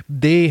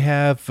 They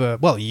have,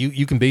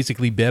 you can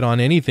basically bet on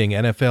anything,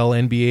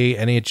 NFL, NBA,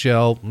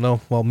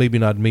 NHL, maybe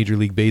not Major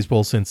League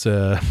Baseball since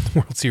the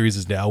World Series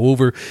is now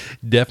over,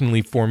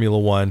 definitely Formula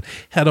One.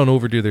 Head on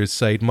over to their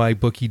site,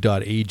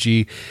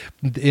 mybookie.ag.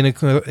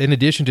 In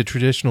addition to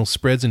traditional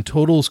spreads and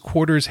totals,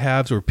 quarters,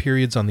 halves, or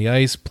periods on the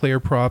ice, player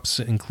props,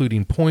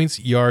 including points,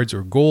 yards,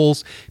 or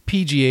goals,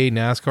 PGA,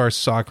 NASCAR,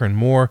 soccer, and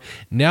more.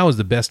 Now is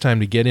the best time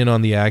to get in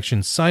on the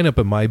action. Sign up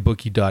at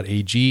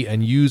mybookie.ag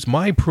and use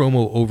my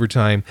promo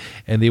OVERTIME,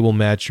 and they will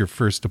match your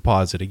first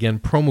deposit. Again,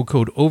 promo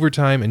code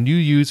OVERTIME, and new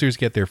users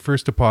get their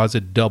first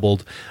deposit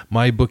doubled.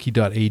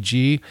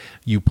 mybookie.ag.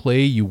 You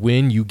play, you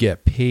win, you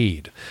get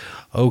paid.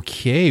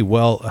 Okay,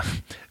 well,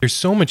 there's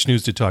so much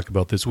news to talk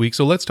about this week,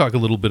 so let's talk a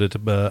little bit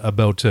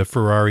about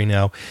Ferrari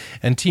now.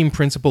 And team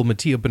principal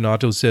Mattia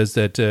Binotto says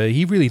that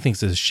he really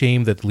thinks it's a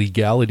shame that the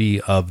legality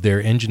of their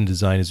engine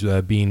design is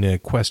being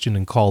questioned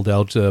and called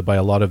out by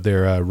a lot of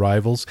their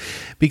rivals,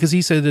 because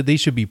he said that they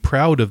should be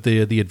proud of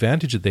the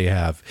advantage that they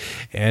have.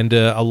 And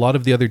a lot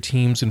of the other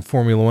teams in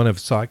Formula One have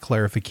sought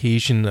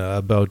clarification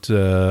about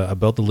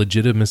the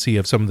legitimacy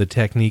of some of the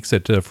techniques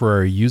that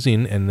Ferrari are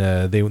using, and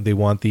they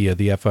want the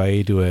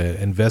FIA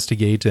to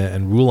investigate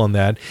and rule on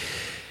that.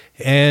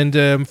 And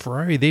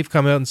Ferrari, they've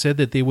come out and said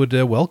that they would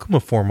welcome a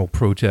formal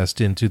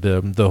protest into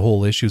the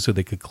whole issue so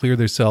they could clear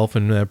themselves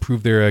and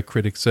prove their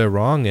critics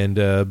wrong. And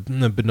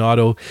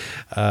Binotto,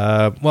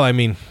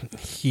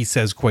 he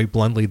says quite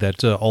bluntly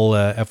that all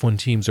F1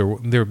 teams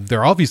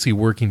they're obviously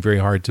working very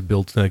hard to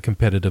build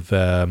competitive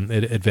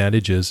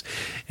advantages.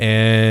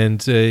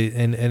 And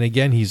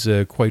again, he's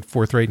quite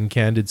forthright and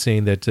candid,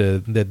 saying that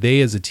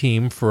they as a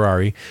team,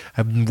 Ferrari,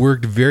 have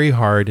worked very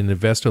hard and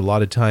invested a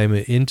lot of time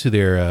into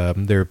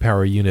their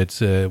power unit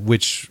that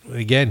which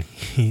again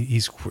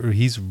he's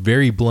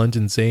very blunt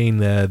in saying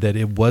that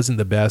it wasn't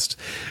the best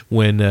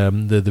when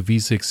the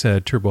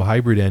V6 turbo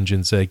hybrid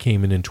engines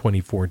came in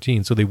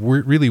 2014. So they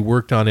really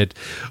worked on it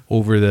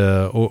over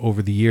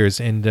the years,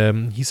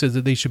 and he says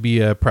that they should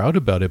be proud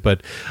about it.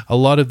 But a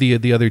lot of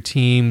the other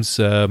teams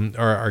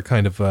are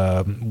kind of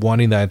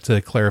wanting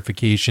that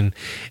clarification,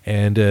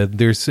 and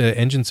there's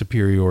engine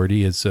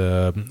superiority is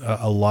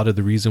a lot of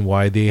the reason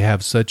why they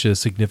have such a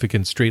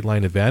significant straight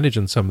line advantage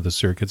on some of the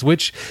circuits,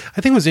 which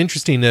I think was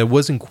interesting. It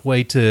wasn't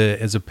quite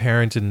as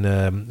apparent,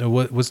 and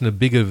wasn't a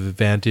big of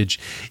advantage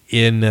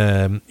in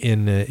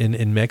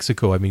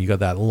Mexico. I mean, you got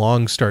that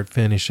long start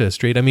finish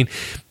straight. I mean,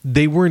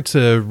 they weren't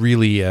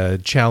really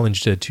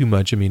challenged too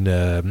much. I mean,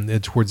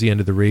 towards the end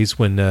of the race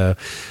when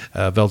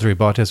Valtteri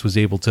Bottas was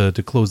able to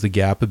close the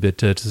gap a bit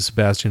to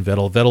Sebastian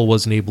Vettel. Vettel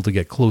wasn't able to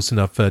get close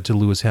enough to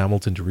Lewis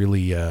Hamilton to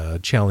really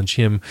challenge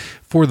him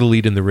for the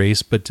lead in the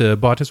race, but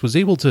Bottas was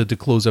able to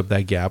close up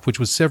that gap, which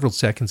was several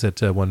seconds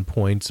at one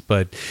point.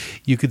 But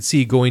you could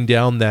see going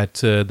down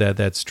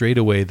that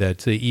straightaway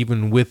that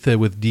even with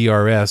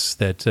DRS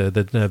that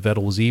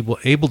Vettel was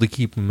able to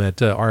keep him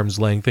at arm's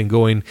length, and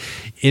going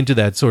into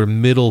that sort of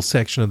middle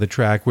section of the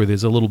track where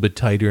there's a little bit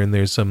tighter and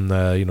there's some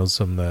tighter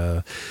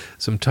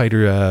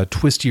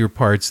twistier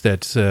parts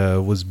that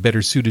was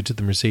better suited to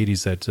the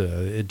Mercedes, that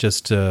it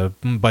just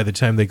by the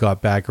time they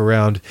got back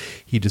around,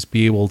 he'd just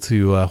be able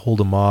to hold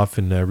them off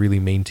and really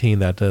maintain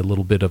that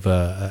little bit of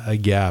a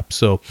gap.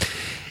 So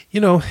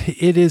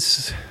it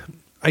is,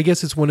 I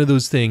guess it's one of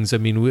those things. I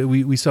mean,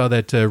 we saw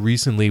that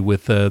recently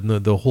with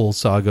the whole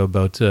saga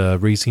about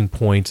Racing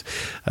Point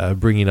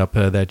bringing up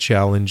that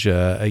challenge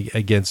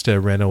against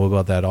Renault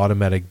about that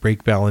automatic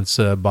brake balance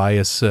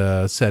bias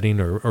setting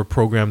or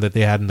program that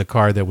they had in the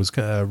car that was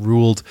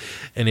ruled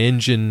an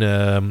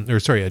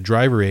a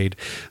driver aid.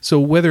 So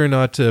whether or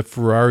not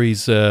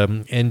Ferrari's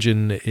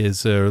engine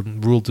is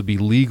ruled to be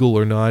legal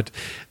or not,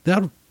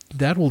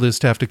 that will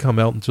just have to come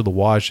out into the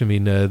wash. I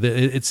mean,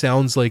 it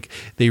sounds like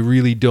they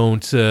really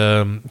don't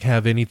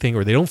have anything,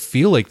 or they don't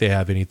feel like they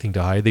have anything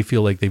to hide. They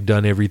feel like they've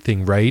done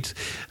everything right,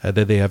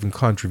 that they haven't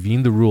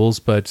contravened the rules.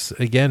 But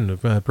again,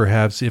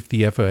 perhaps if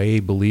the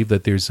FIA believe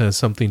that there's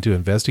something to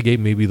investigate,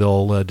 maybe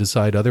they'll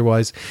decide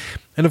otherwise.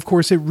 And of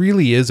course, it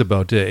really is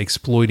about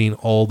exploiting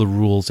all the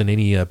rules and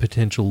any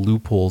potential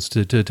loopholes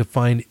to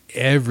find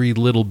every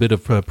little bit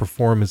of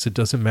performance. It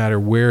doesn't matter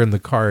where in the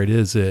car it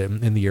is,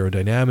 in the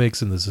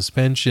aerodynamics, in the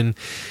suspension,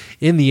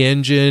 in the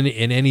engine,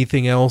 in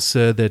anything else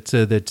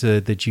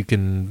that you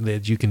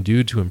can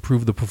do to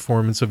improve the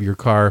performance of your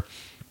car.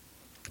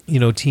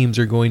 Teams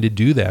are going to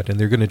do that, and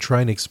they're going to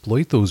try and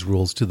exploit those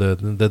rules to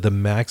the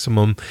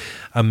maximum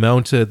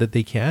amount that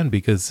they can,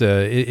 because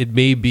it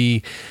may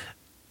be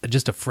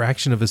just a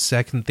fraction of a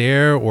second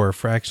there or a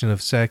fraction of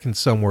a second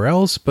somewhere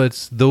else,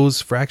 but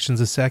those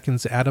fractions of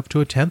seconds add up to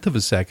a tenth of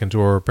a second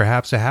or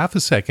perhaps a half a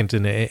second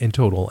in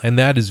total, and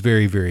that is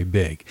very, very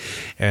big.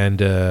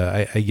 And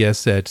I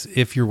guess that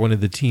if you're one of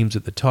the teams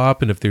at the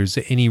top, and if there's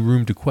any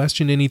room to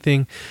question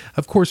anything,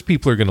 of course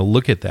people are going to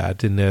look at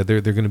that, and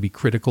they're going to be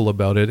critical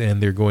about it,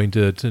 and they're going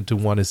to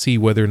want to see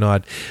whether or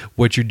not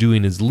what you're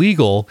doing is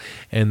legal,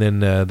 and then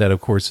that of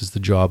course is the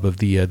job of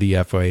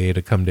the FIA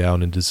to come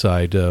down and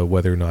decide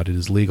whether or not it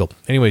is legal.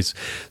 Anyways,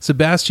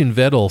 Sebastian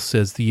Vettel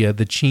says the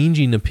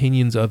changing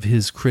opinions of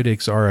his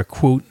critics are a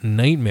quote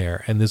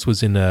nightmare, and this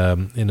was in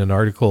an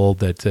article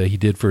that he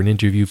did for an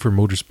interview for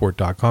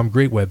Motorsport.com.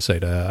 Great website.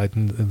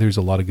 There's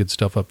a lot of good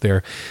stuff up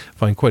there.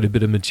 Find quite a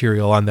bit of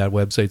material on that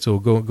website, so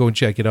go and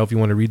check it out if you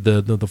want to read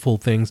the full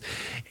things.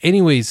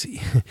 Anyways,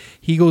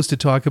 he goes to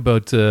talk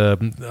about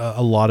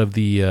a lot of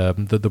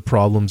the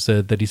problems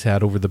that he's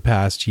had over the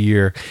past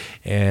year,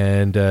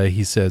 and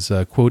he says,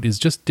 quote, "It's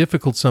just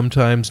difficult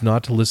sometimes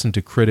not to listen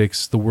to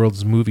critics. The world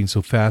is moving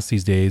so fast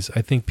these days.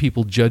 I think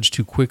people judge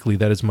too quickly.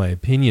 That is my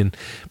opinion.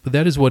 But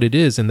that is what it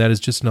is, and that is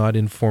just not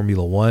in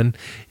Formula One.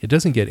 It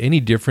doesn't get any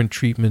different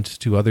treatment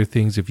to other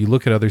things. If you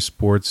look at other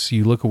sports,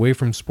 you look away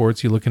from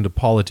sports, you look into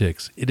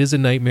politics. It is a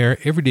nightmare.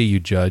 Every day you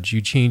judge,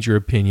 you change your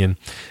opinion.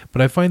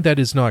 But I find that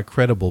is not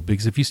credible,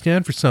 because if you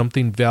stand for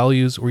something,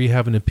 values, or you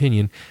have an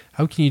opinion,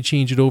 how can you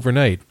change it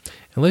overnight?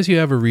 Unless you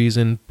have a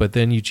reason, but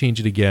then you change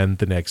it again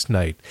the next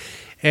night."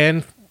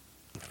 And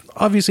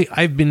obviously,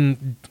 I've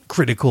been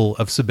critical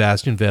of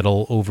Sebastian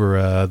Vettel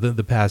over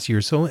the past year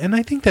or so, and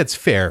I think that's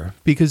fair,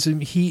 because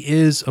he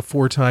is a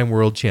four-time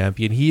world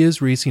champion. He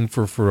is racing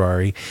for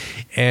Ferrari,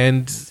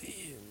 and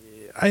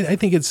I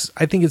think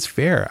it's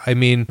fair. I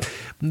mean,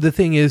 the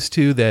thing is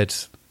too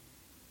that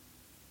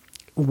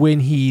when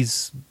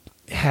he's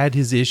had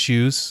his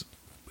issues,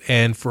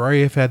 and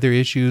Ferrari have had their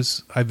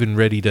issues, I've been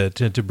ready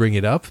to bring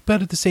it up.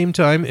 But at the same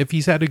time, if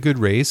he's had a good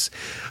race,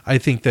 I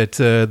think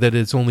that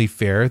it's only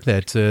fair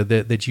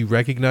that you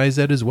recognize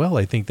that as well.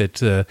 I think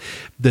that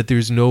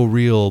there's no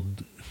real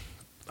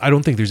I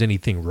don't think there's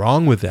anything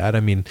wrong with that. I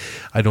mean,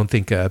 I don't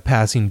think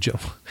passing...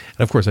 And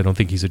of course, I don't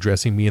think he's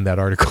addressing me in that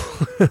article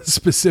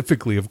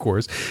specifically, of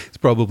course. He's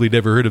probably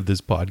never heard of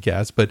this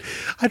podcast, but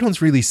I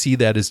don't really see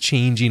that as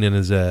changing and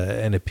as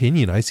an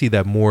opinion. I see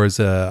that more as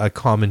a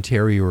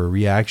commentary or a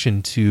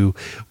reaction to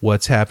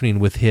what's happening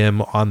with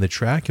him on the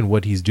track and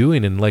what he's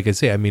doing. And like I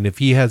say, I mean, if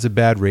he has a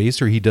bad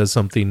race or he does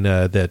something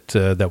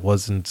that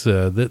wasn't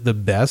the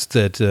best,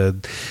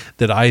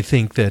 that I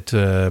think that...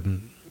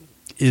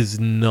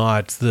 is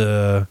not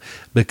the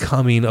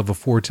becoming of a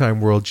 4-time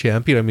world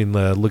champion. I mean,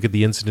 look at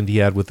the incident he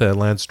had with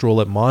Lance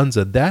Stroll at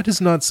Monza. That is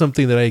not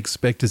something that I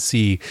expect to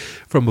see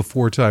from a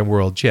 4-time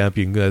world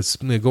champion.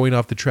 Going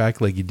off the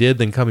track like he did,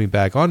 then coming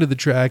back onto the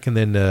track, and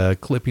then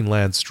clipping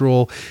Lance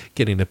Stroll,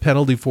 getting a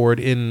penalty for it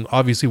in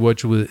obviously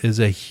what is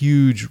a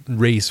huge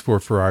race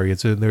for Ferrari.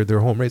 It's their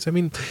home race. I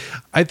mean,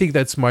 I think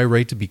that's my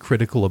right to be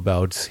critical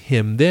about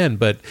him then,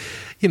 but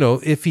you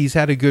know, if he's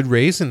had a good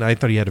race, and I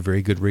thought he had a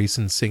very good race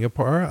in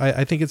Singapore,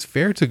 I think it's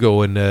fair to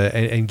go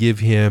and give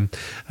him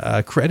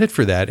credit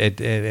for that.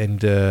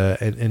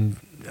 And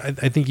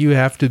I think you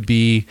have to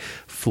be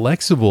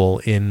flexible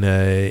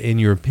in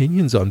your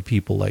opinions on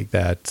people like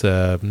that.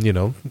 You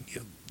know,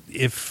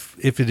 if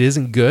it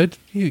isn't good,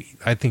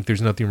 I think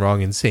there's nothing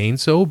wrong in saying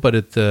so. But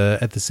at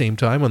the same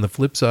time, on the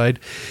flip side,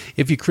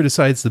 if you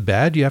criticize the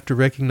bad, you have to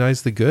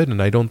recognize the good. And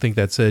I don't think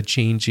that's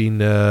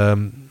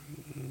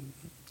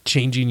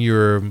changing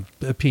your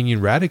opinion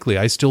radically.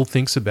 I still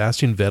think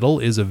Sebastian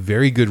Vettel is a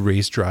very good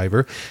race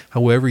driver.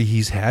 However,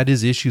 he's had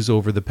his issues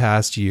over the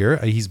past year.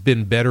 He's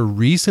been better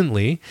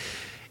recently.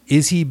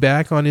 Is he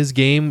back on his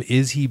game?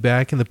 Is he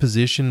back in the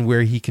position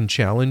where he can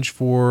challenge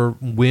for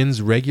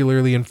wins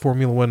regularly in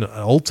Formula One,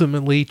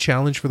 ultimately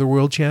challenge for the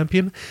world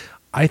champion?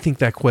 I think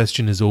that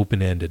question is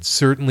open-ended.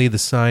 Certainly the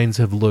signs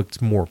have looked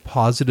more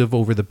positive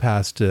over the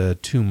past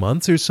 2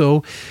 months or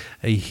so.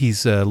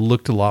 He's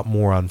looked a lot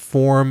more on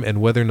form, and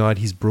whether or not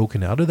he's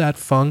broken out of that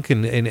funk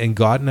and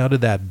gotten out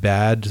of that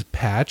bad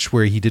patch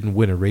where he didn't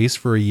win a race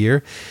for a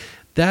year,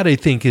 that I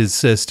think is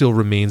still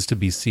remains to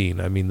be seen.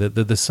 I mean,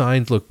 the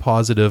signs look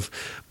positive,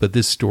 but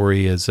this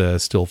story is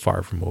still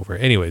far from over.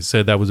 Anyways,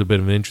 that was a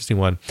bit of an interesting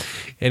one.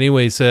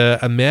 Anyways,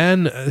 a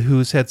man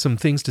who's had some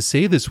things to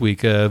say this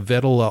week,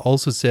 Vettel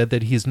also said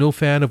that he's no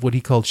fan of what he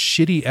called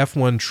shitty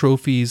F1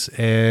 trophies,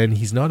 and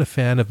he's not a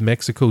fan of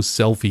Mexico's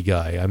selfie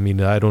guy. I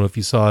mean, I don't know if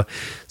you saw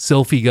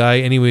selfie guy,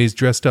 anyways,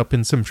 dressed up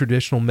in some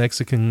traditional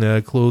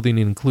Mexican clothing,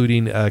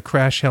 including a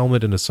crash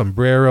helmet and a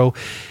sombrero.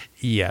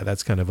 Yeah,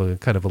 that's kind of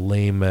a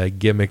lame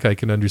gimmick. I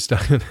can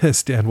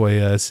understand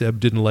why Seb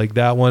didn't like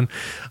that one.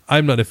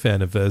 I'm not a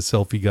fan of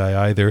selfie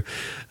guy either.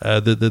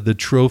 The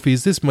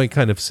trophies, this might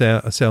kind of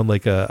sound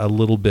like a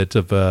little bit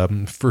of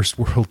first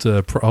world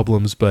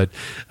problems, but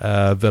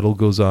Vettel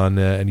goes on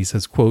and he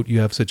says, quote, "You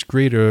have such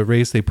great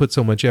race. They put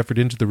so much effort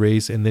into the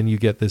race, and then you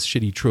get this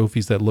shitty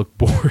trophies that look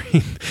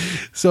boring."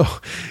 So,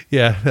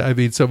 yeah, I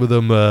mean, some of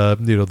them,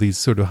 these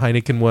sort of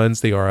Heineken ones,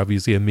 they are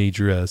obviously a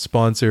major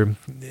sponsor,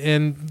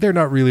 and they're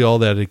not really all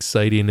that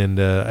exciting,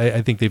 and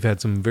I think they've had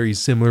some very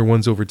similar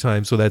ones over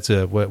time, so that's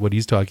what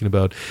he's talking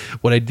about.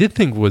 What I did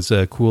think was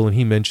cool, and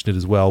he mentioned it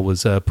as well,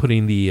 was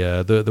putting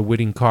the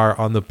winning car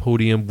on the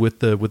podium with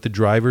the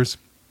drivers.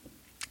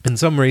 In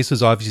some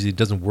races, obviously, it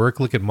doesn't work.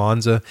 Look at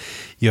Monza.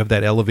 You have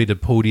that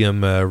elevated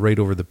podium right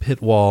over the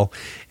pit wall,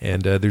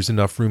 and there's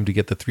enough room to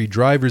get the 3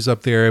 drivers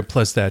up there,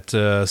 plus that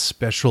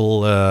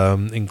special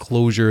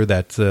enclosure,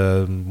 that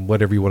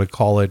whatever you want to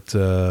call it,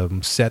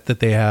 set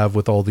that they have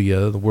with all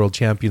the world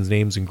champions'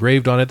 names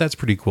engraved on it. That's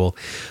pretty cool.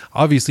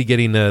 Obviously,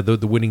 getting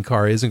the winning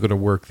car isn't going to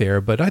work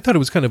there, but I thought it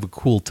was kind of a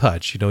cool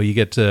touch. You know, you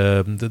get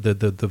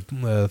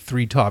the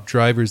 3 top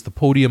drivers, the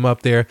podium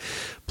up there,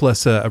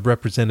 plus a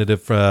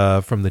representative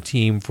from the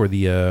team for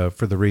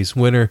the race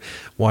winner.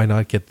 Why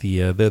not get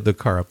the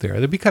car up there?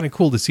 It'd be kind of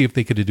cool to see if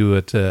they could do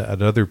it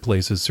at other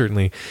places.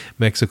 Certainly,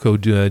 Mexico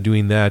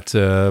doing that,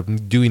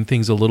 doing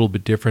things a little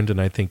bit different,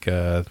 and I think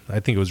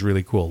it was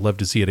really cool. Love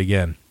to see it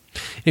again.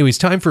 Anyways,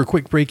 time for a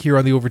quick break here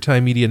on the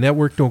Overtime Media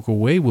Network. Don't go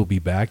away. We'll be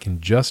back in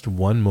just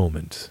one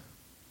moment.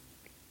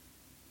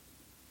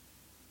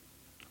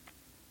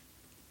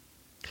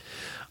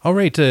 All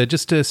right,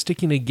 just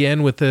sticking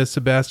again with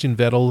Sebastian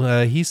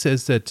Vettel, he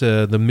says that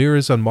the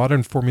mirrors on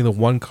modern Formula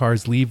One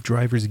cars leave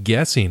drivers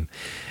guessing.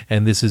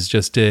 And this is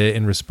just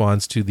in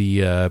response to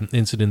the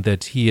incident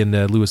that he and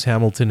Lewis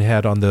Hamilton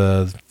had on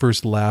the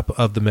first lap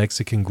of the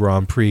Mexican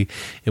Grand Prix,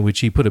 in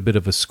which he put a bit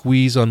of a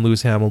squeeze on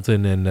Lewis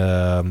Hamilton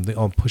and they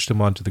all pushed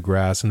him onto the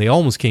grass. And they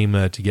almost came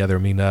together. I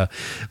mean,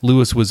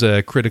 Lewis was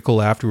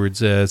critical afterwards,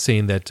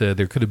 saying that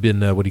there could have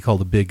been what he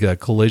called a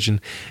big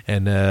collision.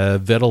 And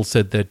Vettel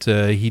said that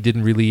he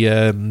didn't really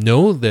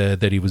know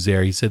that he was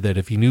there. He said that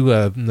if he knew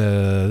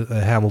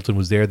Hamilton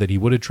was there, that he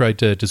would have tried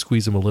to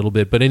squeeze him a little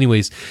bit. But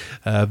anyways,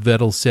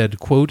 Vettel said,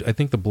 quote, "I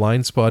think the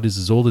blind spot is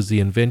as old as the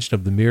invention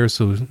of the mirror,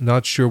 so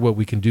not sure what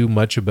we can do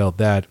much about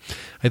that.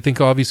 I think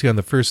obviously on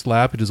the first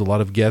lap, it is a lot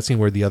of guessing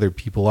where the other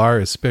people are,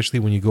 especially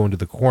when you go into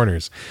the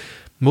corners.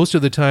 Most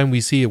of the time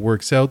we see it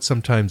works out.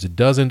 Sometimes it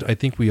doesn't. I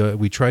think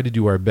we try to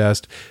do our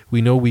best.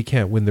 We know we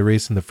can't win the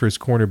race in the first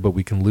corner, but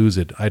we can lose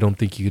it. I don't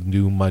think you can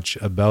do much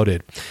about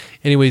it.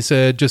 Anyways,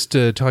 just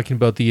talking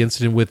about the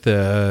incident with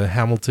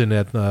Hamilton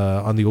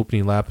on the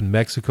opening lap in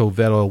Mexico,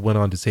 Vettel went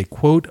on to say,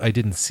 quote, "I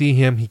didn't see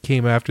him. He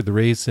came after the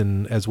race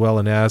and as well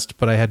and asked,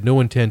 but I had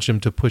no intention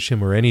to push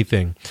him or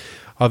anything.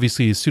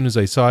 Obviously, as soon as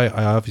I saw it,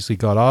 I obviously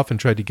got off and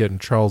tried to get in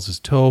Charles's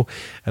toe,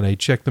 and I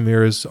checked the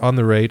mirrors on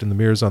the right and the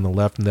mirrors on the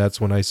left, and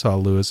that's when I saw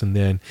Lewis. And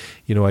then,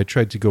 I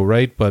tried to go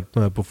right,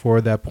 but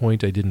before that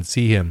point, I didn't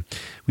see him.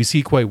 We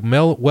see quite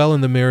well in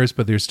the mirrors,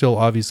 but there's still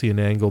obviously an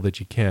angle that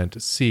you can't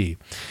see."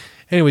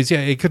 Anyways, yeah,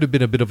 it could have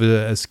been a bit of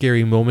a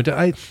scary moment.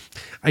 I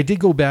did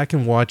go back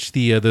and watch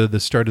the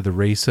start of the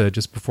race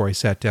just before I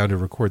sat down to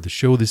record the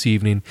show this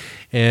evening,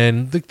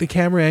 and the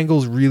camera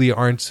angles really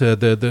aren't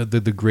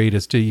the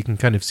greatest. You can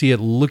kind of see it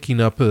looking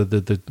up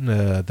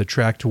the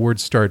track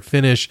towards start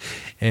finish,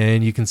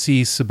 and you can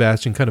see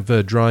Sebastian kind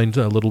of drawing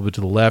a little bit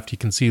to the left. You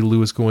can see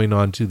Lewis going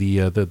on to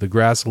the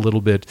grass a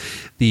little bit.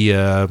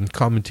 The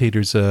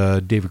commentators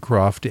David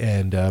Croft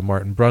and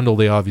Martin Brundle,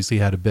 they obviously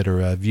had a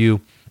better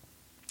view.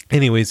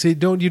 Anyways, you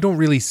don't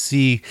really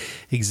see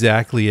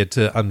exactly it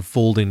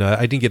unfolding.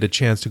 I didn't get a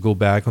chance to go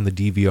back on the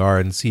DVR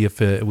and see if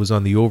it was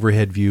on the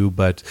overhead view,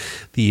 but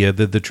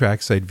the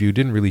trackside view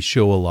didn't really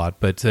show a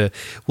lot. But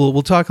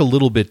we'll talk a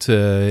little bit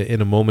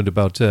in a moment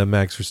about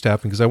Max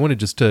Verstappen, because I want to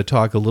just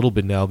talk a little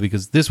bit now,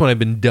 because this one I've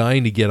been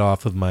dying to get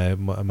off of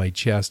my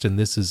chest, and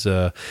this is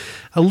a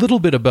little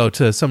bit about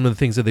some of the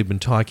things that they've been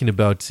talking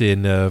about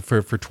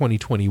for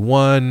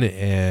 2021,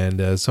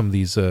 and some of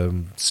these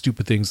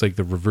stupid things like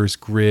the reverse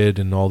grid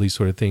and all these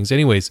sort of things.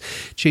 Anyways,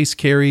 Chase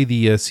Carey,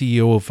 the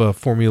CEO of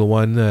Formula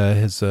One,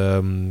 has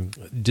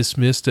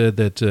dismissed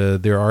that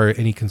there are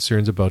any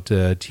concerns about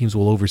teams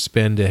will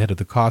overspend ahead of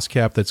the cost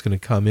cap that's going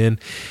to come in,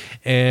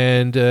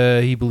 and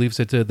he believes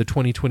that the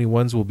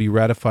 2021s will be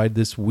ratified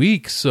this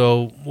week.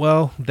 So,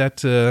 well,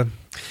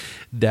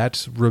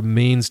 that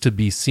remains to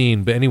be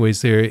seen. But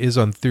anyways, there is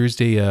on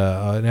Thursday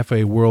an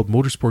FIA World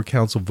Motorsport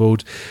Council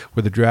vote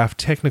where the draft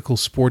technical,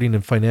 sporting,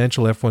 and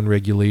financial F1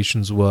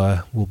 regulations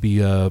will be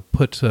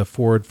put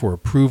forward for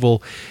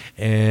approval.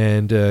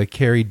 And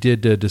Carey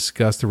did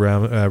discuss the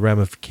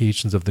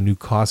ramifications of the new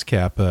cost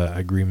cap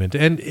agreement.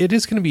 And it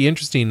is going to be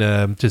interesting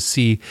to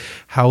see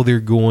how they're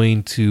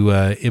going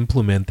to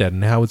implement that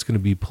and how it's going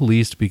to be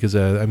policed, because,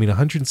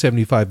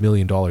 $175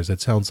 million, that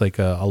sounds like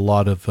a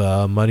lot of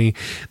money.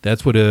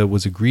 That's what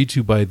was agreed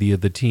to by the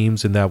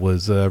teams, and that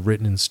was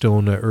written in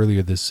stone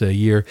earlier this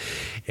year.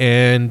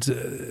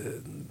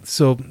 And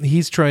so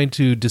he's trying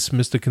to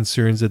dismiss the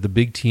concerns that the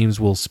big teams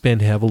will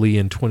spend heavily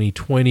in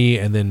 2020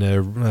 and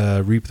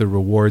then reap the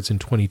rewards in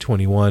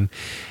 2021.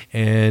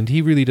 And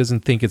he really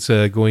doesn't think it's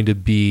going to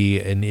be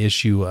an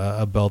issue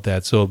about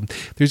that. So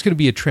there's going to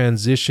be a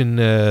transition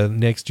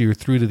next year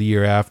through to the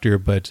year after,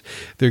 but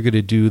they're going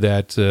to do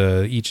that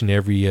each and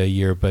every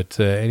year. But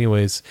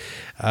anyways,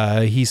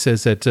 he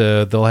says that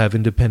they'll have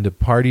independent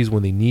parties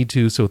when they need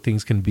to, so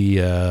things can be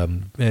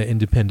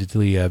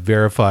independently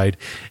verified.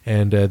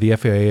 And the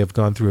FIA have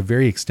gone through a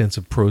very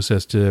extensive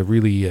process to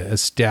really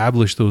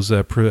establish those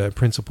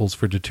principles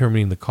for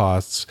determining the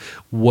costs,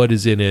 what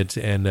is in it,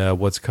 and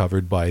what's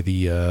covered by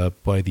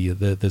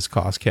this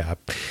cost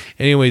cap.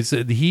 Anyways,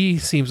 he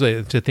seems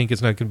to think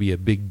it's not going to be a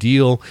big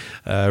deal.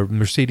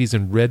 Mercedes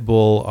and Red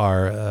Bull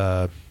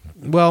are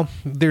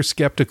they're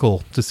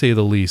skeptical, to say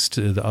the least,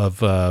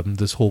 of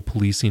this whole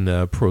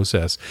policing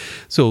process.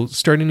 So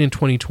starting in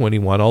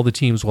 2021, all the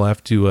teams will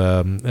have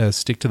to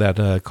stick to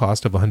that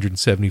cost of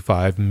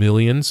 $175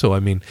 million. So,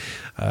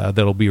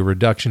 that'll be a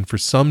reduction for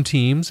some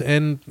teams.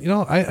 And,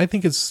 I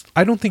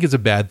don't think it's a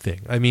bad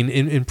thing.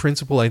 In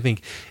principle, I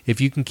think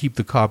if you can keep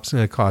the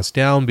cost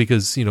down,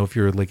 because, if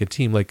you're like a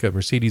team like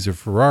Mercedes or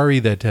Ferrari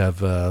that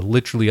have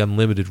literally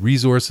unlimited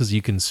resources,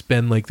 you can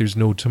spend like there's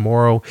no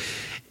tomorrow.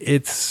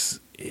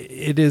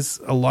 It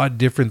is a lot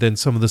different than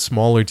some of the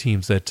smaller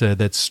teams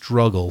that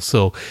struggle.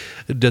 So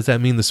does that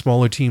mean the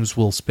smaller teams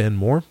will spend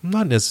more?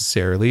 Not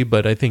necessarily,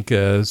 but I think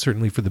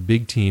certainly for the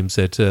big teams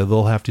that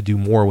they'll have to do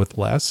more with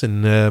less.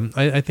 And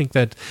I think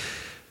that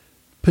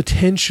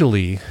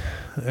potentially,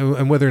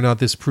 and whether or not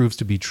this proves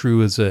to be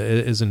true is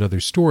another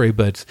story,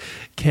 but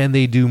can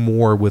they do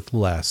more with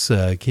less?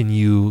 Can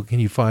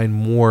you find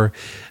more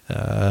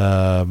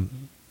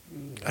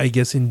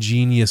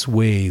ingenious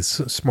ways,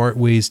 smart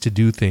ways to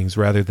do things,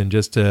 rather than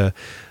just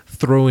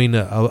throwing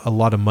a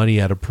lot of money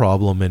at a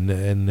problem and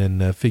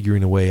then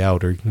figuring a way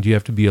out? Or do you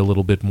have to be a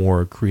little bit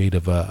more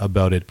creative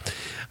about it?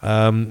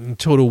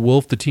 Toto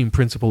Wolff, the team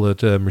principal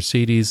at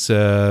Mercedes,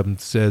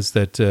 says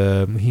that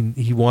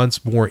he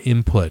wants more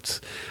input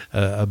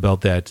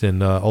about that,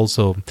 and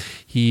also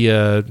he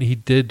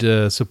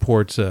did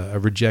support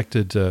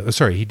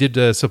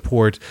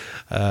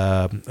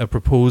a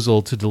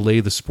proposal to delay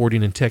the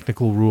sporting and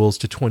technical rules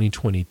to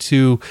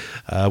 2022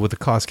 with the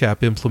cost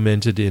cap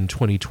implemented in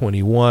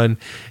 2021,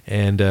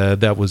 and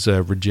that was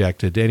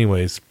rejected.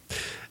 Anyways,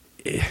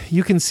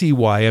 you can see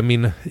why. I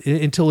mean,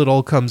 until it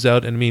all comes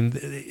out, and I mean,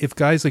 if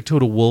guys like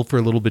Toto Wolff are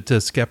a little bit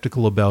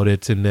skeptical about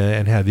it and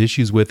have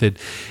issues with it,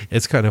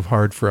 it's kind of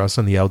hard for us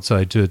on the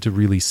outside to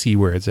really see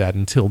where it's at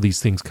until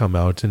these things come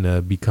out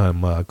and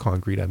become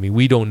concrete. I mean,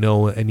 we don't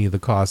know any of the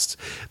costs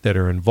that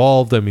are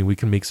involved. I mean, we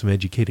can make some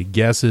educated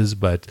guesses,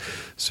 but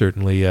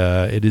certainly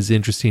it is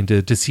interesting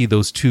to see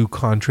those two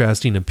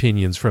contrasting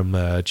opinions from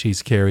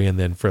Chase Carey and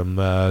then from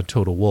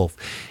Toto Wolff.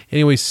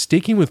 Anyway,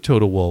 sticking with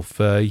Toto Wolff,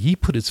 he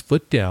put his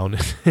foot down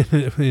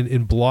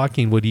in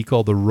blocking what he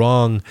called the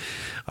wrong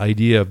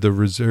idea of the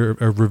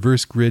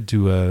reverse grid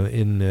to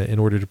in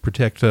order to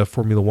protect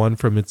Formula One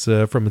from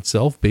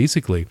itself,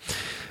 basically.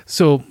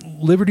 So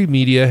Liberty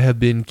Media have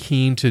been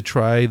keen to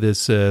try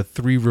this 3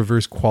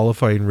 reverse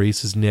qualifying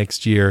races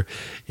next year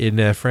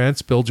in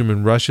France, Belgium,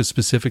 and Russia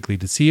specifically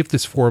to see if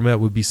this format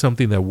would be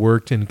something that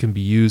worked and can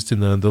be used in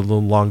the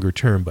longer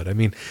term. But I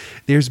mean,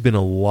 there's been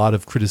a lot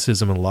of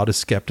criticism and a lot of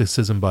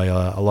skepticism by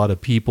a lot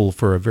of people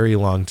for a very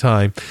long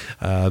time.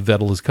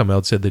 Vettel has come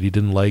out, said that he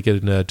didn't like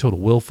it, and Toto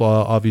Wolff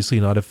obviously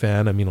not a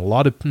fan. I mean,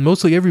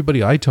 mostly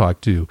everybody I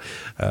talked to,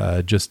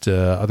 just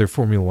other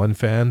Formula One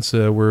fans,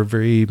 were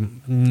very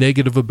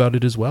negative about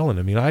it as well. And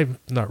I mean, I'm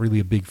not really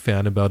a big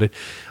fan about it.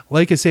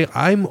 Like I say,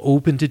 I'm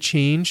open to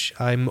change.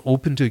 I'm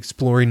open to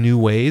exploring new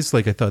ways.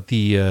 Like I thought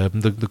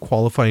the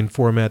qualifying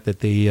format that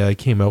they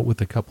came out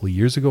with a couple of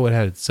years ago, it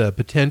had its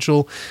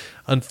potential.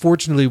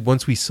 Unfortunately,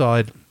 once we saw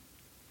it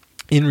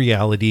in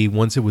reality,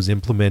 once it was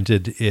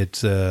implemented,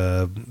 it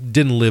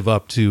didn't live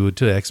up to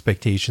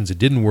expectations. It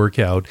didn't work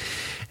out,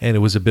 and it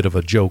was a bit of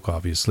a joke,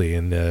 obviously.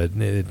 And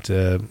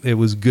it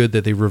was good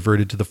that they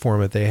reverted to the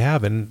format they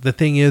have. And the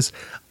thing is,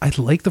 I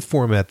like the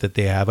format that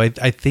they have. I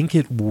think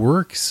it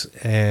works,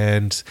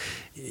 and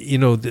you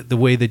know, the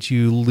way that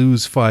you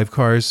lose 5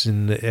 cars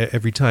and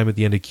every time at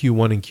the end of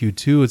Q1 and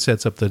Q2, it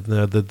sets up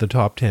the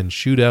top 10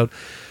 shootout.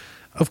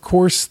 Of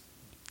course,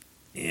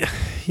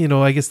 you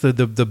know, I guess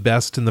the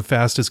best and the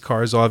fastest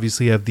cars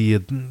obviously have are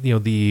going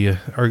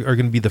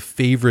to be the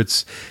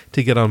favorites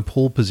to get on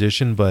pole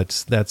position,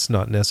 but that's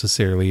not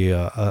necessarily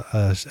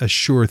a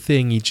sure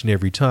thing each and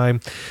every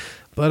time.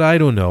 But I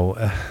don't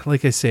know.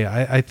 Like I say,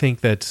 I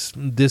think that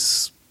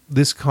this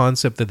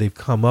concept that they've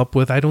come up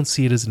with, I don't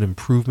see it as an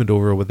improvement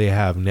over what they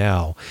have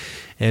now.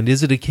 And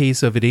is it a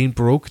case of it ain't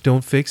broke,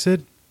 don't fix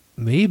it?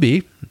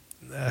 Maybe.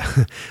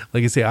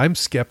 Like I say, I'm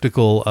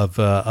skeptical of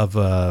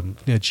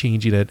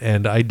changing it,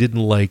 and I didn't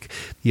like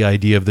the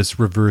idea of this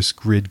reverse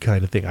grid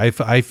kind of thing.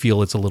 I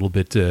feel it's a little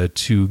bit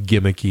too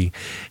gimmicky,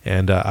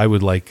 and I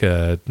would like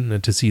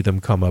to see them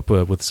come up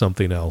with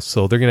something else.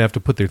 So they're going to have to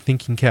put their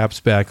thinking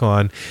caps back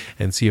on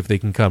and see if they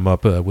can come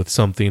up with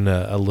something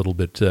a little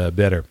bit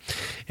better.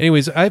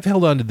 Anyways, I've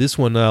held on to this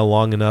one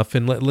long enough,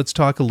 and let's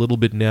talk a little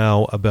bit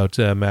now about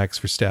Max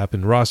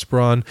Verstappen. Ross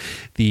Brawn,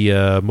 the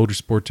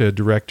motorsport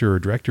director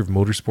of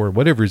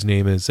motorsport, whatever his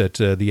name is at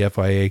the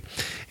FIA.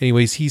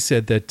 Anyways, he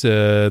said that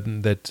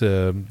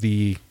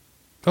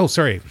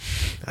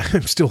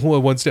I'm still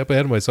one step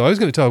ahead of myself. I was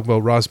going to talk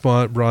about Ross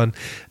Brawn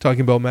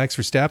talking about Max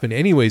Verstappen.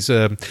 Anyways,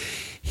 I'm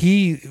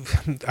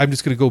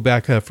just going to go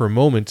back for a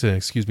moment.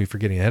 Excuse me for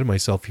getting ahead of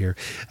myself here.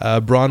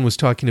 Brawn was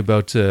talking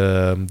about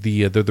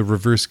the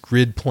reverse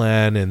grid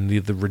plan and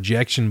the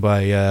rejection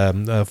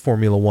by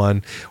Formula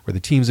One, or the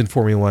teams in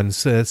Formula One,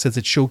 says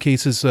it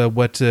showcases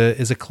what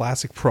is a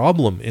classic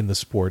problem in the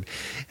sport.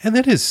 And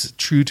that is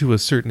true to a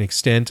certain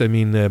extent. I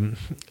mean,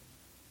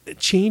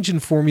 change in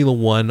Formula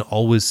One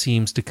always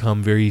seems to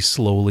come very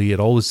slowly. It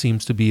always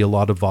seems to be a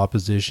lot of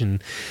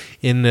opposition.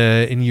 In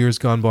years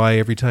gone by,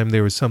 every time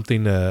there was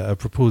something, a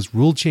proposed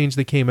rule change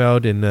that came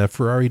out, and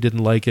Ferrari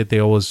didn't like it, they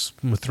always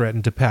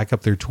threatened to pack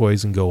up their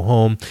toys and go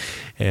home.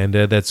 And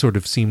that sort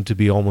of seemed to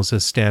be almost a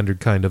standard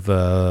kind of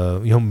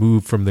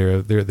move from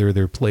their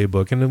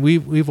playbook. And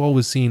we've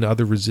always seen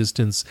other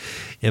resistance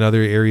in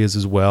other areas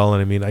as well.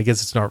 And I mean, I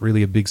guess it's not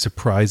really a big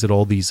surprise that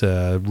all these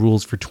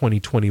rules for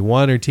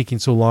 2021 are taking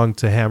so long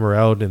to hammer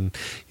out, and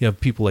you have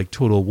people like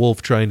Toto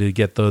Wolff trying to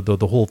get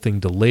the whole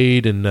thing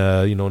delayed and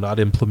not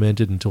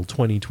implemented until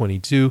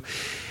 2022.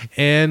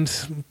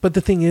 But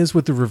the thing is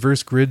with the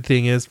reverse grid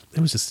thing is it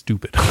was just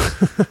stupid.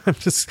 I'm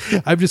just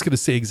going to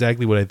say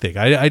exactly what I think.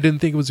 I didn't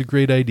think it was a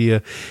great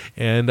idea,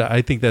 and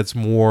I think that's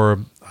more.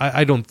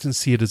 I don't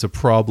see it as a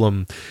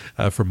problem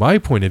from my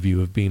point of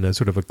view of being a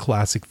sort of a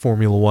classic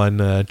Formula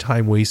One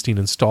time wasting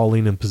and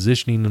stalling and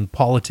positioning and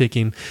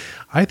politicking.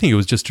 I think it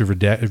was just a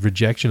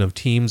rejection of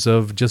teams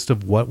of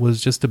what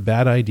was just a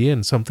bad idea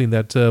and something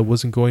that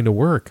wasn't going to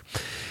work.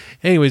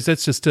 Anyways,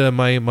 that's just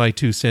my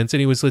 2 cents.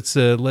 Anyways,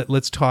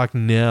 let's talk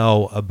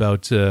now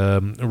about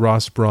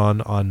Ross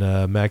Brawn on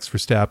Max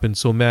Verstappen.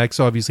 So Max,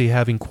 obviously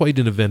having quite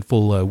an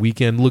eventful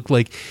weekend, looked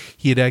like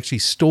he had actually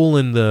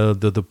stolen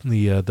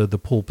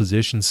the pole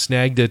position,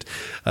 snagged it.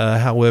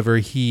 However,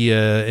 he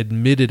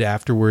admitted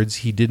afterwards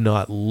he did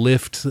not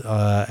lift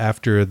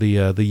after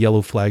the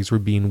yellow flags were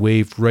being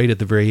waved right at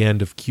the very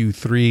end of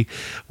Q3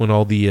 when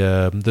all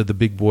the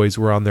big boys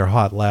were on their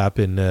hot lap,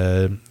 and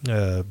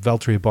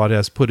Valtteri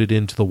Bottas put it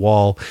into the wall.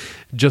 wall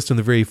just in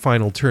the very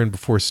final turn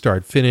before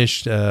start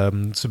finished.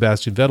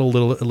 Sebastian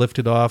Vettel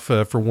lifted off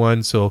for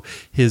one, so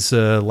his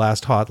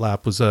last hot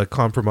lap was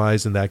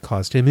compromised, and that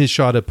cost him his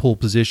shot at pole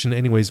position.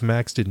 Anyways,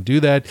 Max didn't do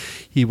that.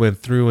 He went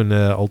through and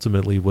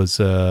ultimately was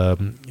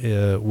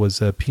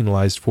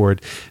penalized for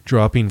it,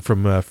 dropping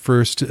from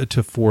first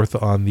to fourth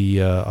on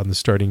the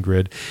starting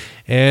grid.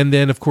 And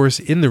then, of course,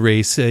 in the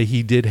race,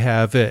 he did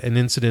have an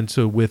incident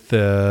with, he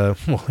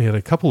had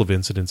a couple of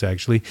incidents,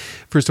 actually.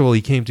 First of all,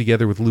 he came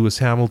together with Lewis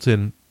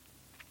Hamilton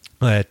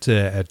at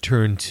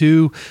turn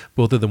 2.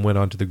 Both of them went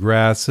onto the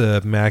grass.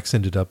 Max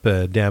ended up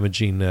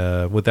damaging,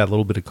 with that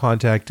little bit of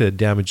contact,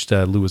 damaged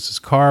Lewis's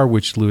car,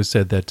 which Lewis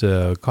said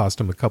that cost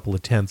him a couple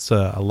of tenths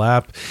a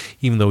lap,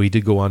 even though he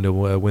did go on to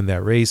win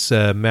that race.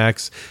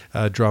 Max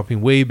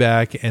dropping way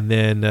back, and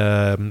then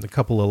a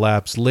couple of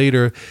laps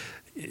later,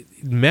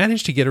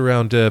 managed to get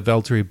around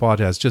Valtteri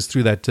Bottas just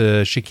through that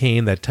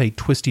chicane, that tight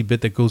twisty bit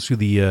that goes through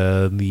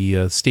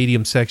the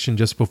stadium section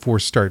just before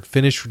start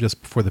finish,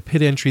 just before the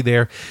pit entry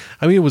there.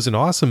 I mean, it was an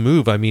awesome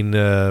move. I mean,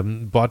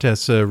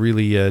 Bottas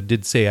really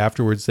did say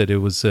afterwards that it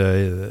was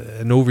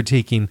an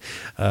overtaking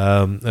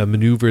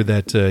maneuver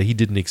that he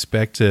didn't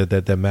expect,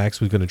 that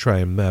Max was going to try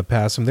and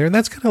pass him there. And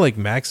that's kind of like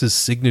Max's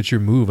signature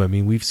move. I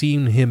mean, we've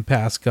seen him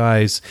pass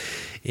guys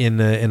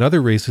in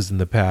other races in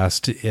the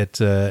past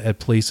at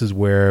places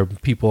where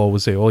people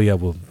always say, "Oh yeah,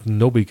 well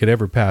nobody could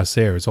ever pass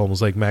there." It's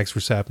almost like Max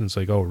Verstappen's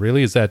like, "Oh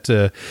really? Is that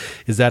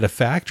a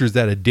fact or is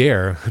that a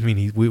dare?" I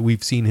mean,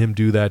 we've seen him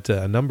do that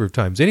a number of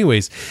times.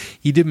 Anyways,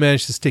 he did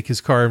manage to stick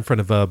his car in front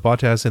of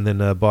Bottas, and then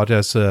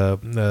Bottas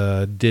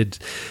did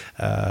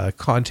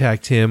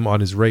contact him on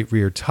his right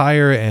rear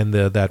tire, and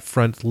that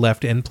front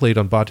left end plate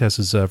on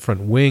Bottas's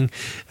front wing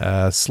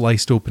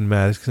sliced open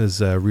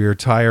Max's rear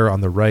tire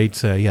on the right.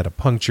 He had a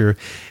puncture,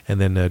 and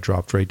then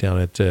dropped right down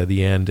at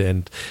the end.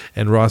 And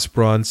Ross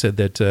Brawn said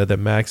that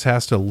Max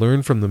has to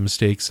learn from the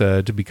mistakes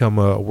to become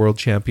a world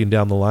champion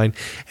down the line.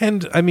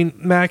 And I mean,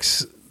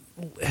 Max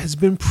has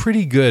been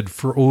pretty good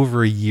for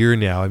over a year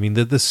now. I mean,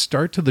 the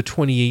start to the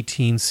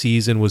 2018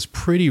 season was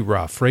pretty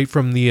rough, right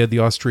from the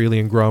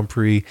Australian Grand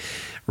Prix,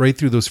 right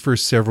through those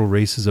first several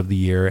races of the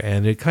year,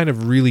 and it kind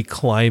of really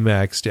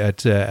climaxed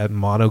at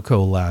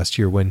Monaco last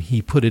year when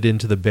he put it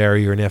into the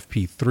barrier in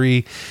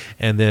FP3,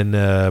 and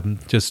then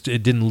just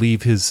it didn't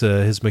leave his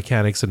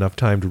mechanics enough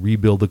time to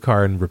rebuild the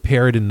car and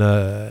repair it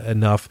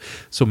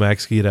enough so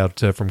Max could get out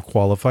from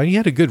qualifying. He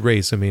had a good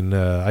race. I mean,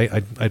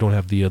 I don't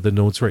have the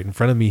notes right in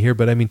front of me here,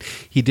 but I mean,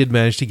 he did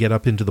manage to get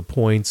up into the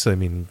points. I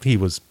mean, he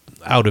was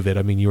out of it.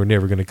 I mean, you were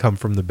never going to come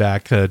from the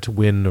back to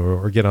win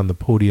or get on the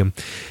podium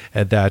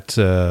at that,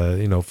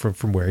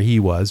 from where he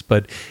was.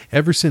 But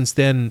ever since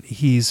then,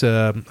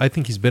 I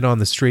think he's been on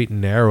the straight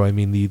and narrow. I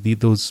mean,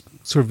 those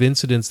sort of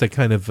incidents that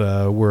kind of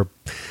were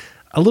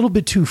a little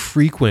bit too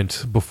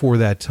frequent before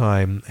that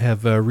time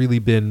have really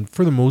been,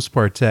 for the most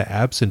part,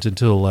 absent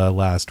until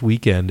last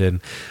weekend. And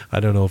I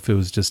don't know if it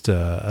was just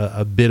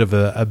a bit of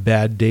a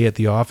bad day at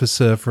the office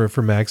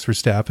for Max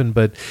Verstappen,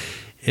 but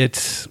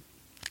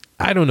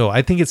I don't know.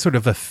 I think it's sort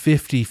of a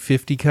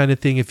 50-50 kind of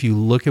thing. If you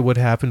look at what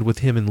happened with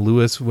him and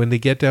Lewis, when they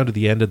get down to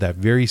the end of that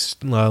very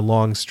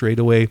long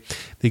straightaway,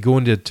 they go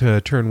into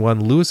turn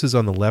 1. Lewis is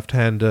on the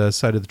left-hand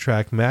side of the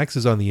track. Max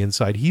is on the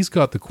inside. He's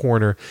got the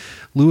corner.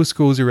 Lewis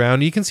goes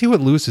around. You can see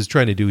what Lewis is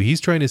trying to do. He's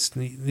trying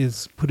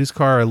to put his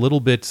car a little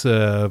bit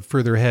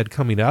further ahead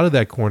coming out of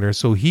that corner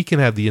so he can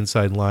have the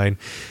inside line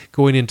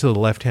going into the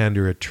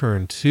left-hander at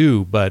turn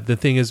 2. But the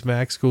thing is,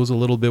 Max goes a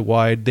little bit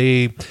wide.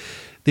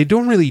 They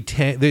don't really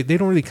they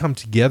don't really come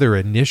together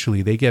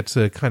initially. They get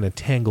kind of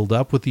tangled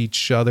up with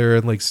each other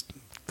and like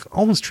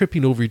almost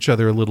tripping over each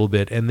other a little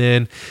bit. And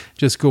then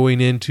just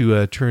going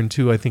into turn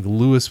 2, I think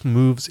Lewis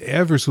moves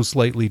ever so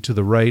slightly to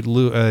the right,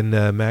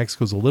 and Max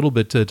goes a little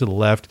bit to the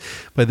left.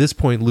 By this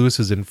point, Lewis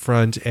is in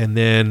front, and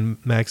then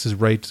Max's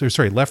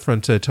left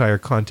front tire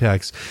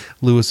contacts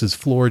Lewis's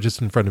floor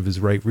just in front of his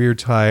right rear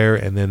tire,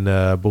 and then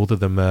both of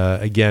them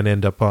again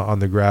end up on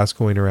the grass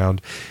going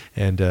around.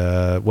 And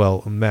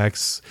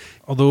Max,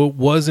 although it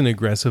was an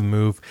aggressive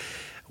move,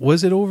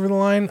 was it over the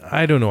line?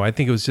 I don't know. I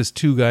think it was just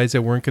two guys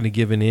that weren't going to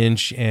give an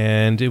inch,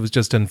 and it was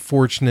just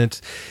unfortunate.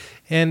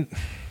 And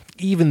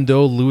even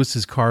though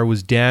Lewis's car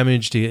was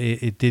damaged,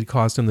 it did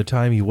cost him the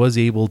time. He was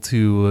able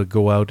to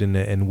go out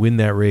and win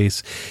that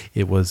race.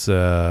 It was,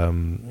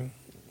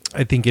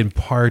 I think, in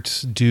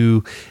part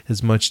due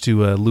as much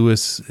to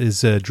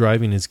Lewis's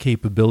driving his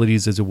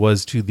capabilities as it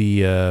was to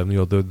the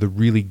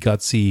really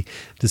gutsy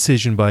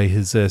decision by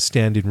his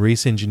stand-in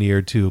race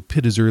engineer to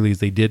pit as early as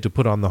they did to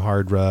put on the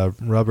hard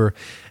rubber,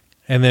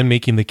 and then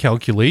making the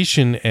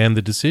calculation and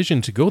the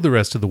decision to go the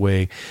rest of the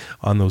way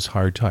on those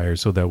hard tires.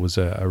 So that was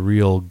a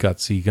real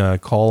gutsy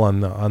call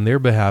on their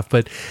behalf.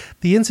 But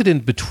the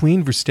incident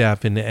between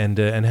Verstappen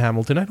and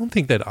Hamilton, I don't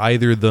think that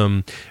either of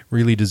them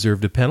really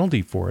deserved a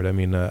penalty for it. I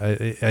mean,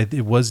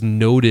 it was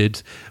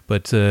noted,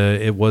 but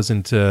it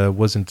wasn't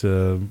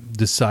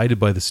decided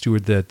by the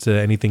steward that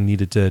anything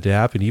needed to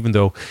happen, even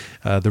though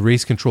the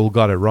race control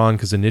got it wrong,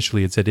 because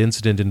initially it said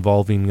incident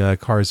involving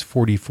cars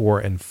 44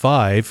 and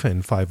 5,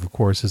 and 5, of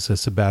course, is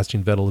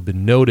Sebastian Vettel had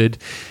been noted,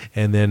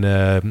 and then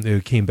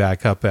it came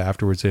back up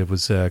afterwards. It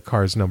was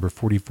cars number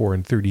 44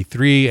 and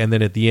 33, and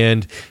then at the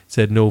end it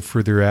said no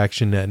further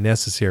action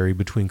necessary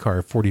between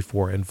car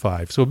 44 and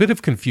 5. So a bit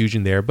of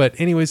confusion there, but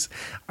anyways,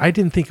 I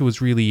didn't think it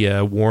was really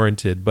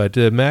warranted, but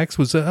Max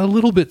was a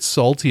little bit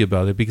salty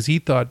about it because he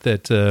thought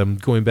that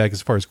going back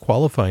as far as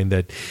qualifying,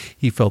 that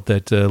he felt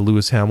that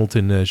Lewis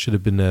Hamilton should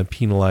have been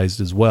penalized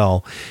as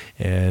well.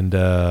 And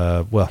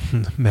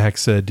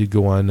Max did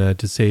go on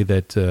to say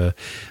that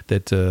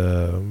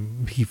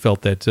he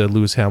felt that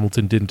Lewis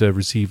Hamilton didn't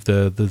receive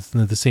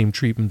the same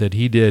treatment that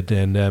he did.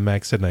 And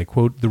Max said, and I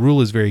quote, "The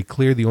rule is very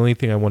clear. The only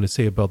thing I want to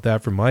say about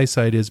that from my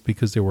side is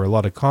because there were a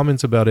lot of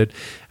comments about it,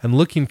 and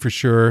looking for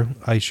sure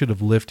I should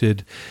have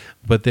lifted,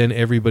 but then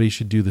everybody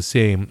should do the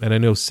same. And I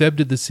know Seb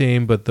did the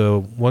same, but the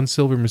one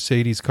silver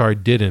Mercedes car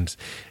didn't.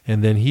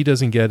 And then he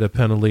doesn't get a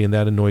penalty, and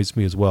that annoys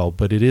me as well.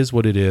 But it is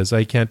what it is.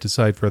 I can't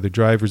decide for other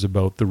drivers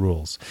about the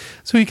rules."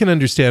 So you can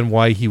understand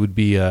why he would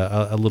be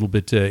a little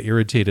bit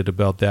irritated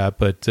about that.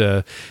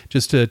 But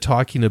just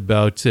talking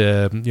about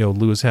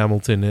Lewis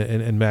Hamilton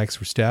and Max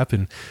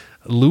Verstappen,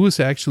 Lewis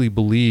actually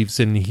believes,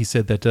 and he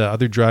said that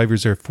other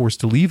drivers are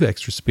forced to leave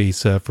extra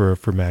space for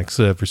Max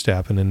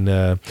Verstappen,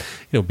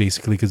 and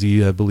basically because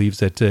he believes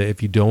that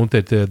if you don't,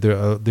 that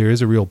there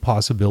is a real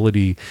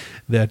possibility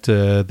that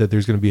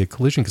there's going to be a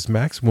collision because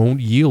Max won't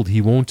yield.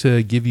 He won't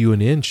give you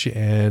an inch,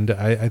 and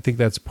I think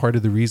that's part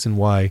of the reason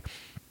why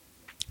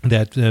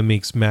that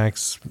makes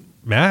Max,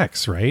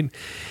 right?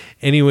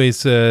 Anyways,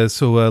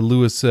 so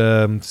Lewis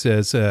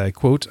says,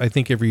 quote, "I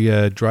think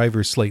every driver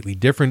is slightly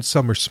different.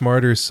 Some are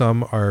smarter,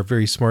 some are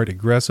very smart,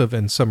 aggressive,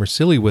 and some are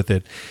silly with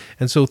it.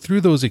 And so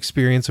through those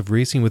experience of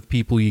racing with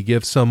people, you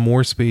give some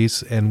more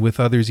space, and with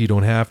others, you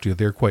don't have to.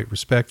 They're quite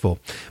respectful.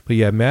 But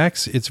yeah,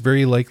 Max, it's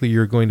very likely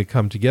you're going to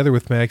come together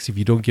with Max if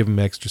you don't give him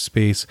extra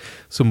space,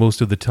 so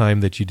most of the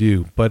time that you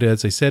do. But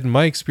as I said, in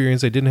my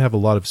experience, I didn't have a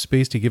lot of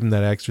space to give him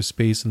that extra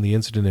space in the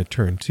incident at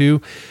turn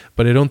 2,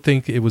 but I don't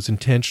think it was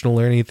intentional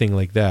or anything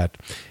like that.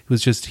 It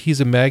was just,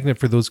 he's a magnet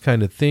for those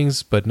kind of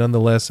things, but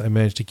nonetheless, I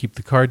managed to keep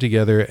the car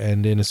together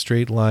and in a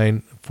straight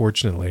line,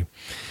 fortunately."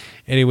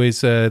 Anyways,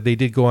 they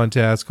did go on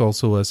to ask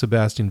also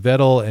Sebastian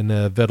Vettel, and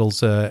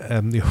Vettel's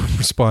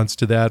response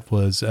to that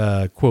was,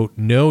 quote,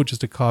 "No,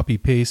 just a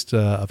copy-paste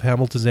of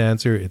Hamilton's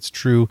answer. It's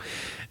true."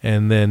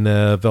 And then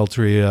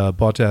Valtteri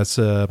Bottas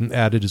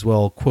added as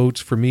well, quote,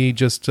 "For me,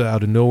 just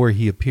out of nowhere,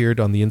 he appeared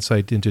on the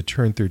inside into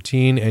turn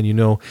 13,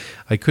 and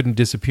I couldn't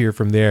disappear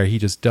from there. He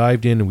just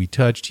dived in and we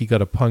touched. He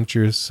got a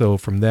puncture, so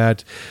from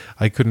that,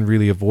 I couldn't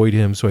really avoid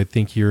him, so I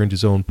think he earned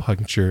his own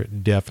puncture,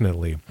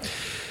 definitely."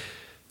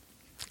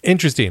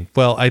 Interesting.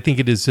 Well, I think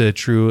it is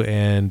true,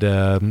 and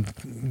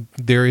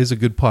there is a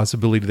good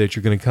possibility that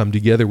you're going to come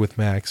together with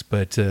Max,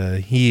 but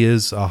he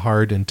is a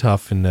hard and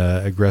tough and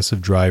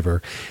aggressive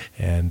driver,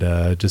 and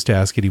just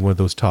ask any one of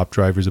those top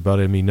drivers about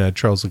it. I mean,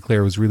 Charles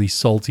Leclerc was really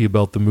salty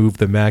about the move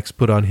that Max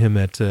put on him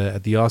at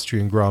the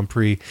Austrian Grand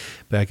Prix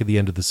back at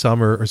the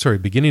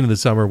beginning of the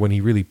summer, when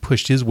he really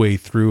barged his way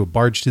through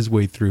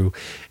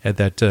at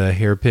that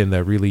hairpin,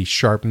 that really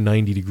sharp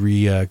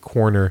 90-degree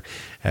corner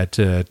at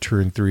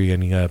turn 3,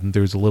 and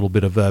there was a little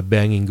bit of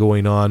banging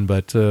going on,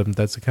 but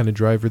that's the kind of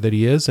driver that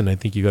he is, and I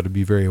think you got to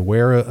be very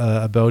aware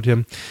about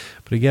him.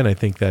 But again, I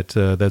think that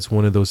that's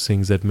one of those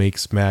things that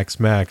makes Max.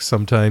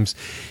 Sometimes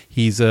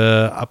he's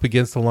up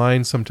against the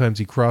line, sometimes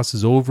he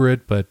crosses over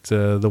it, but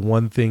the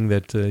one thing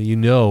that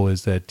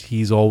is that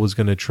he's always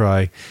going to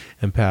try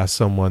and pass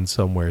someone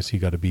somewhere, so you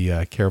got to be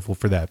careful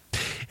for that.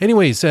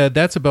 Anyways,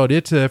 that's about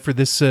it for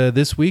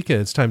this week.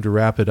 It's time to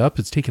wrap it up.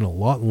 It's taken a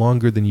lot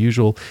longer than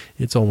usual.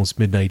 It's almost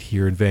midnight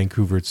here in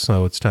Vancouver,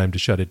 so it's time to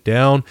shut it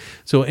down.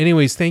 So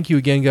anyways, thank you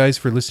again, guys,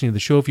 for listening to the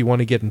show. If you want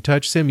to get in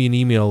touch, send me an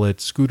email at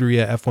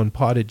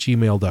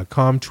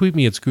scuderiaf1pod@gmail.com. Tweet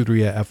me at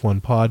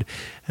scuderiaf1pod,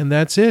 and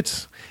that's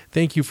it.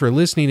 Thank you for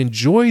listening.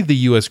 Enjoy the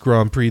U.S.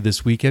 Grand Prix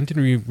this weekend.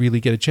 Didn't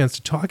really get a chance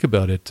to talk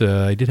about it.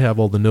 I did have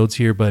all the notes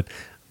here, but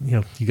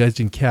you guys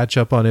didn't catch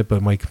up on it,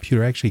 but my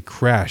computer actually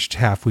crashed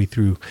halfway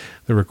through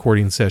the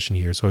recording session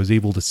here. So I was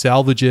able to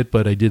salvage it,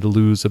 but I did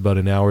lose about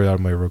an hour out of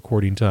my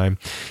recording time.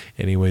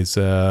 Anyways,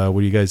 what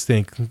do you guys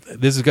think?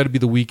 This has got to be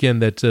the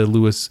weekend that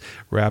Lewis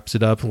wraps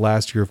it up.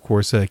 Last year, of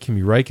course,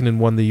 Kimi Räikkönen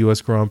won the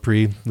U.S. Grand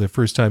Prix, the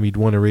first time he'd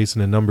won a race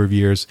in a number of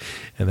years,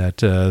 and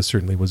that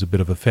certainly was a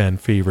bit of a fan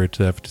favorite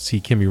to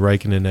see Kimi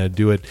Räikkönen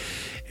do it.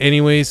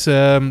 Anyways,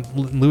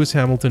 Lewis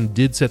Hamilton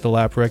did set the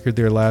lap record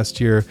there last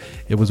year.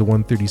 It was a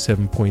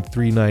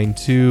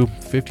 137.392,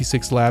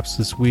 56 laps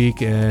this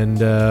week,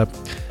 and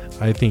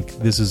I think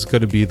this is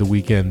going to be the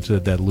weekend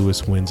that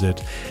Lewis wins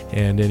it.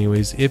 And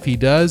anyways, if he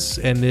does,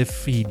 and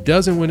if he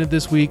doesn't win it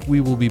this week,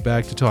 we will be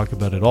back to talk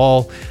about it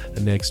all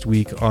next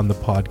week on the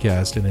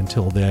podcast. And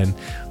until then,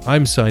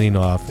 I'm signing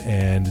off,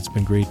 and it's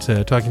been great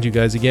talking to you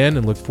guys again,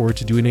 and look forward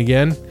to doing it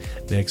again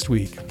next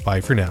week.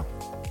 Bye for now.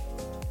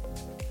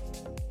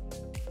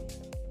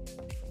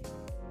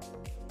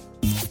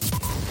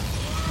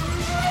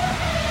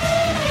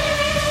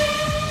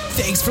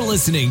 Thanks Thanks for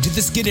listening to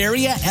the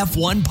Scuderia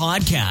F1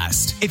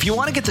 podcast. If you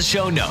want to get the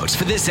show notes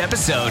for this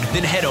episode,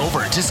 then head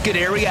over to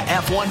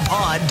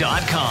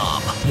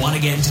ScuderiaF1pod.com. Want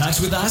to get in touch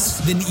with us?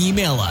 Then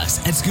email us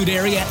at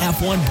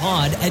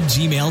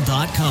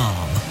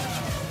ScuderiaF1pod@gmail.com.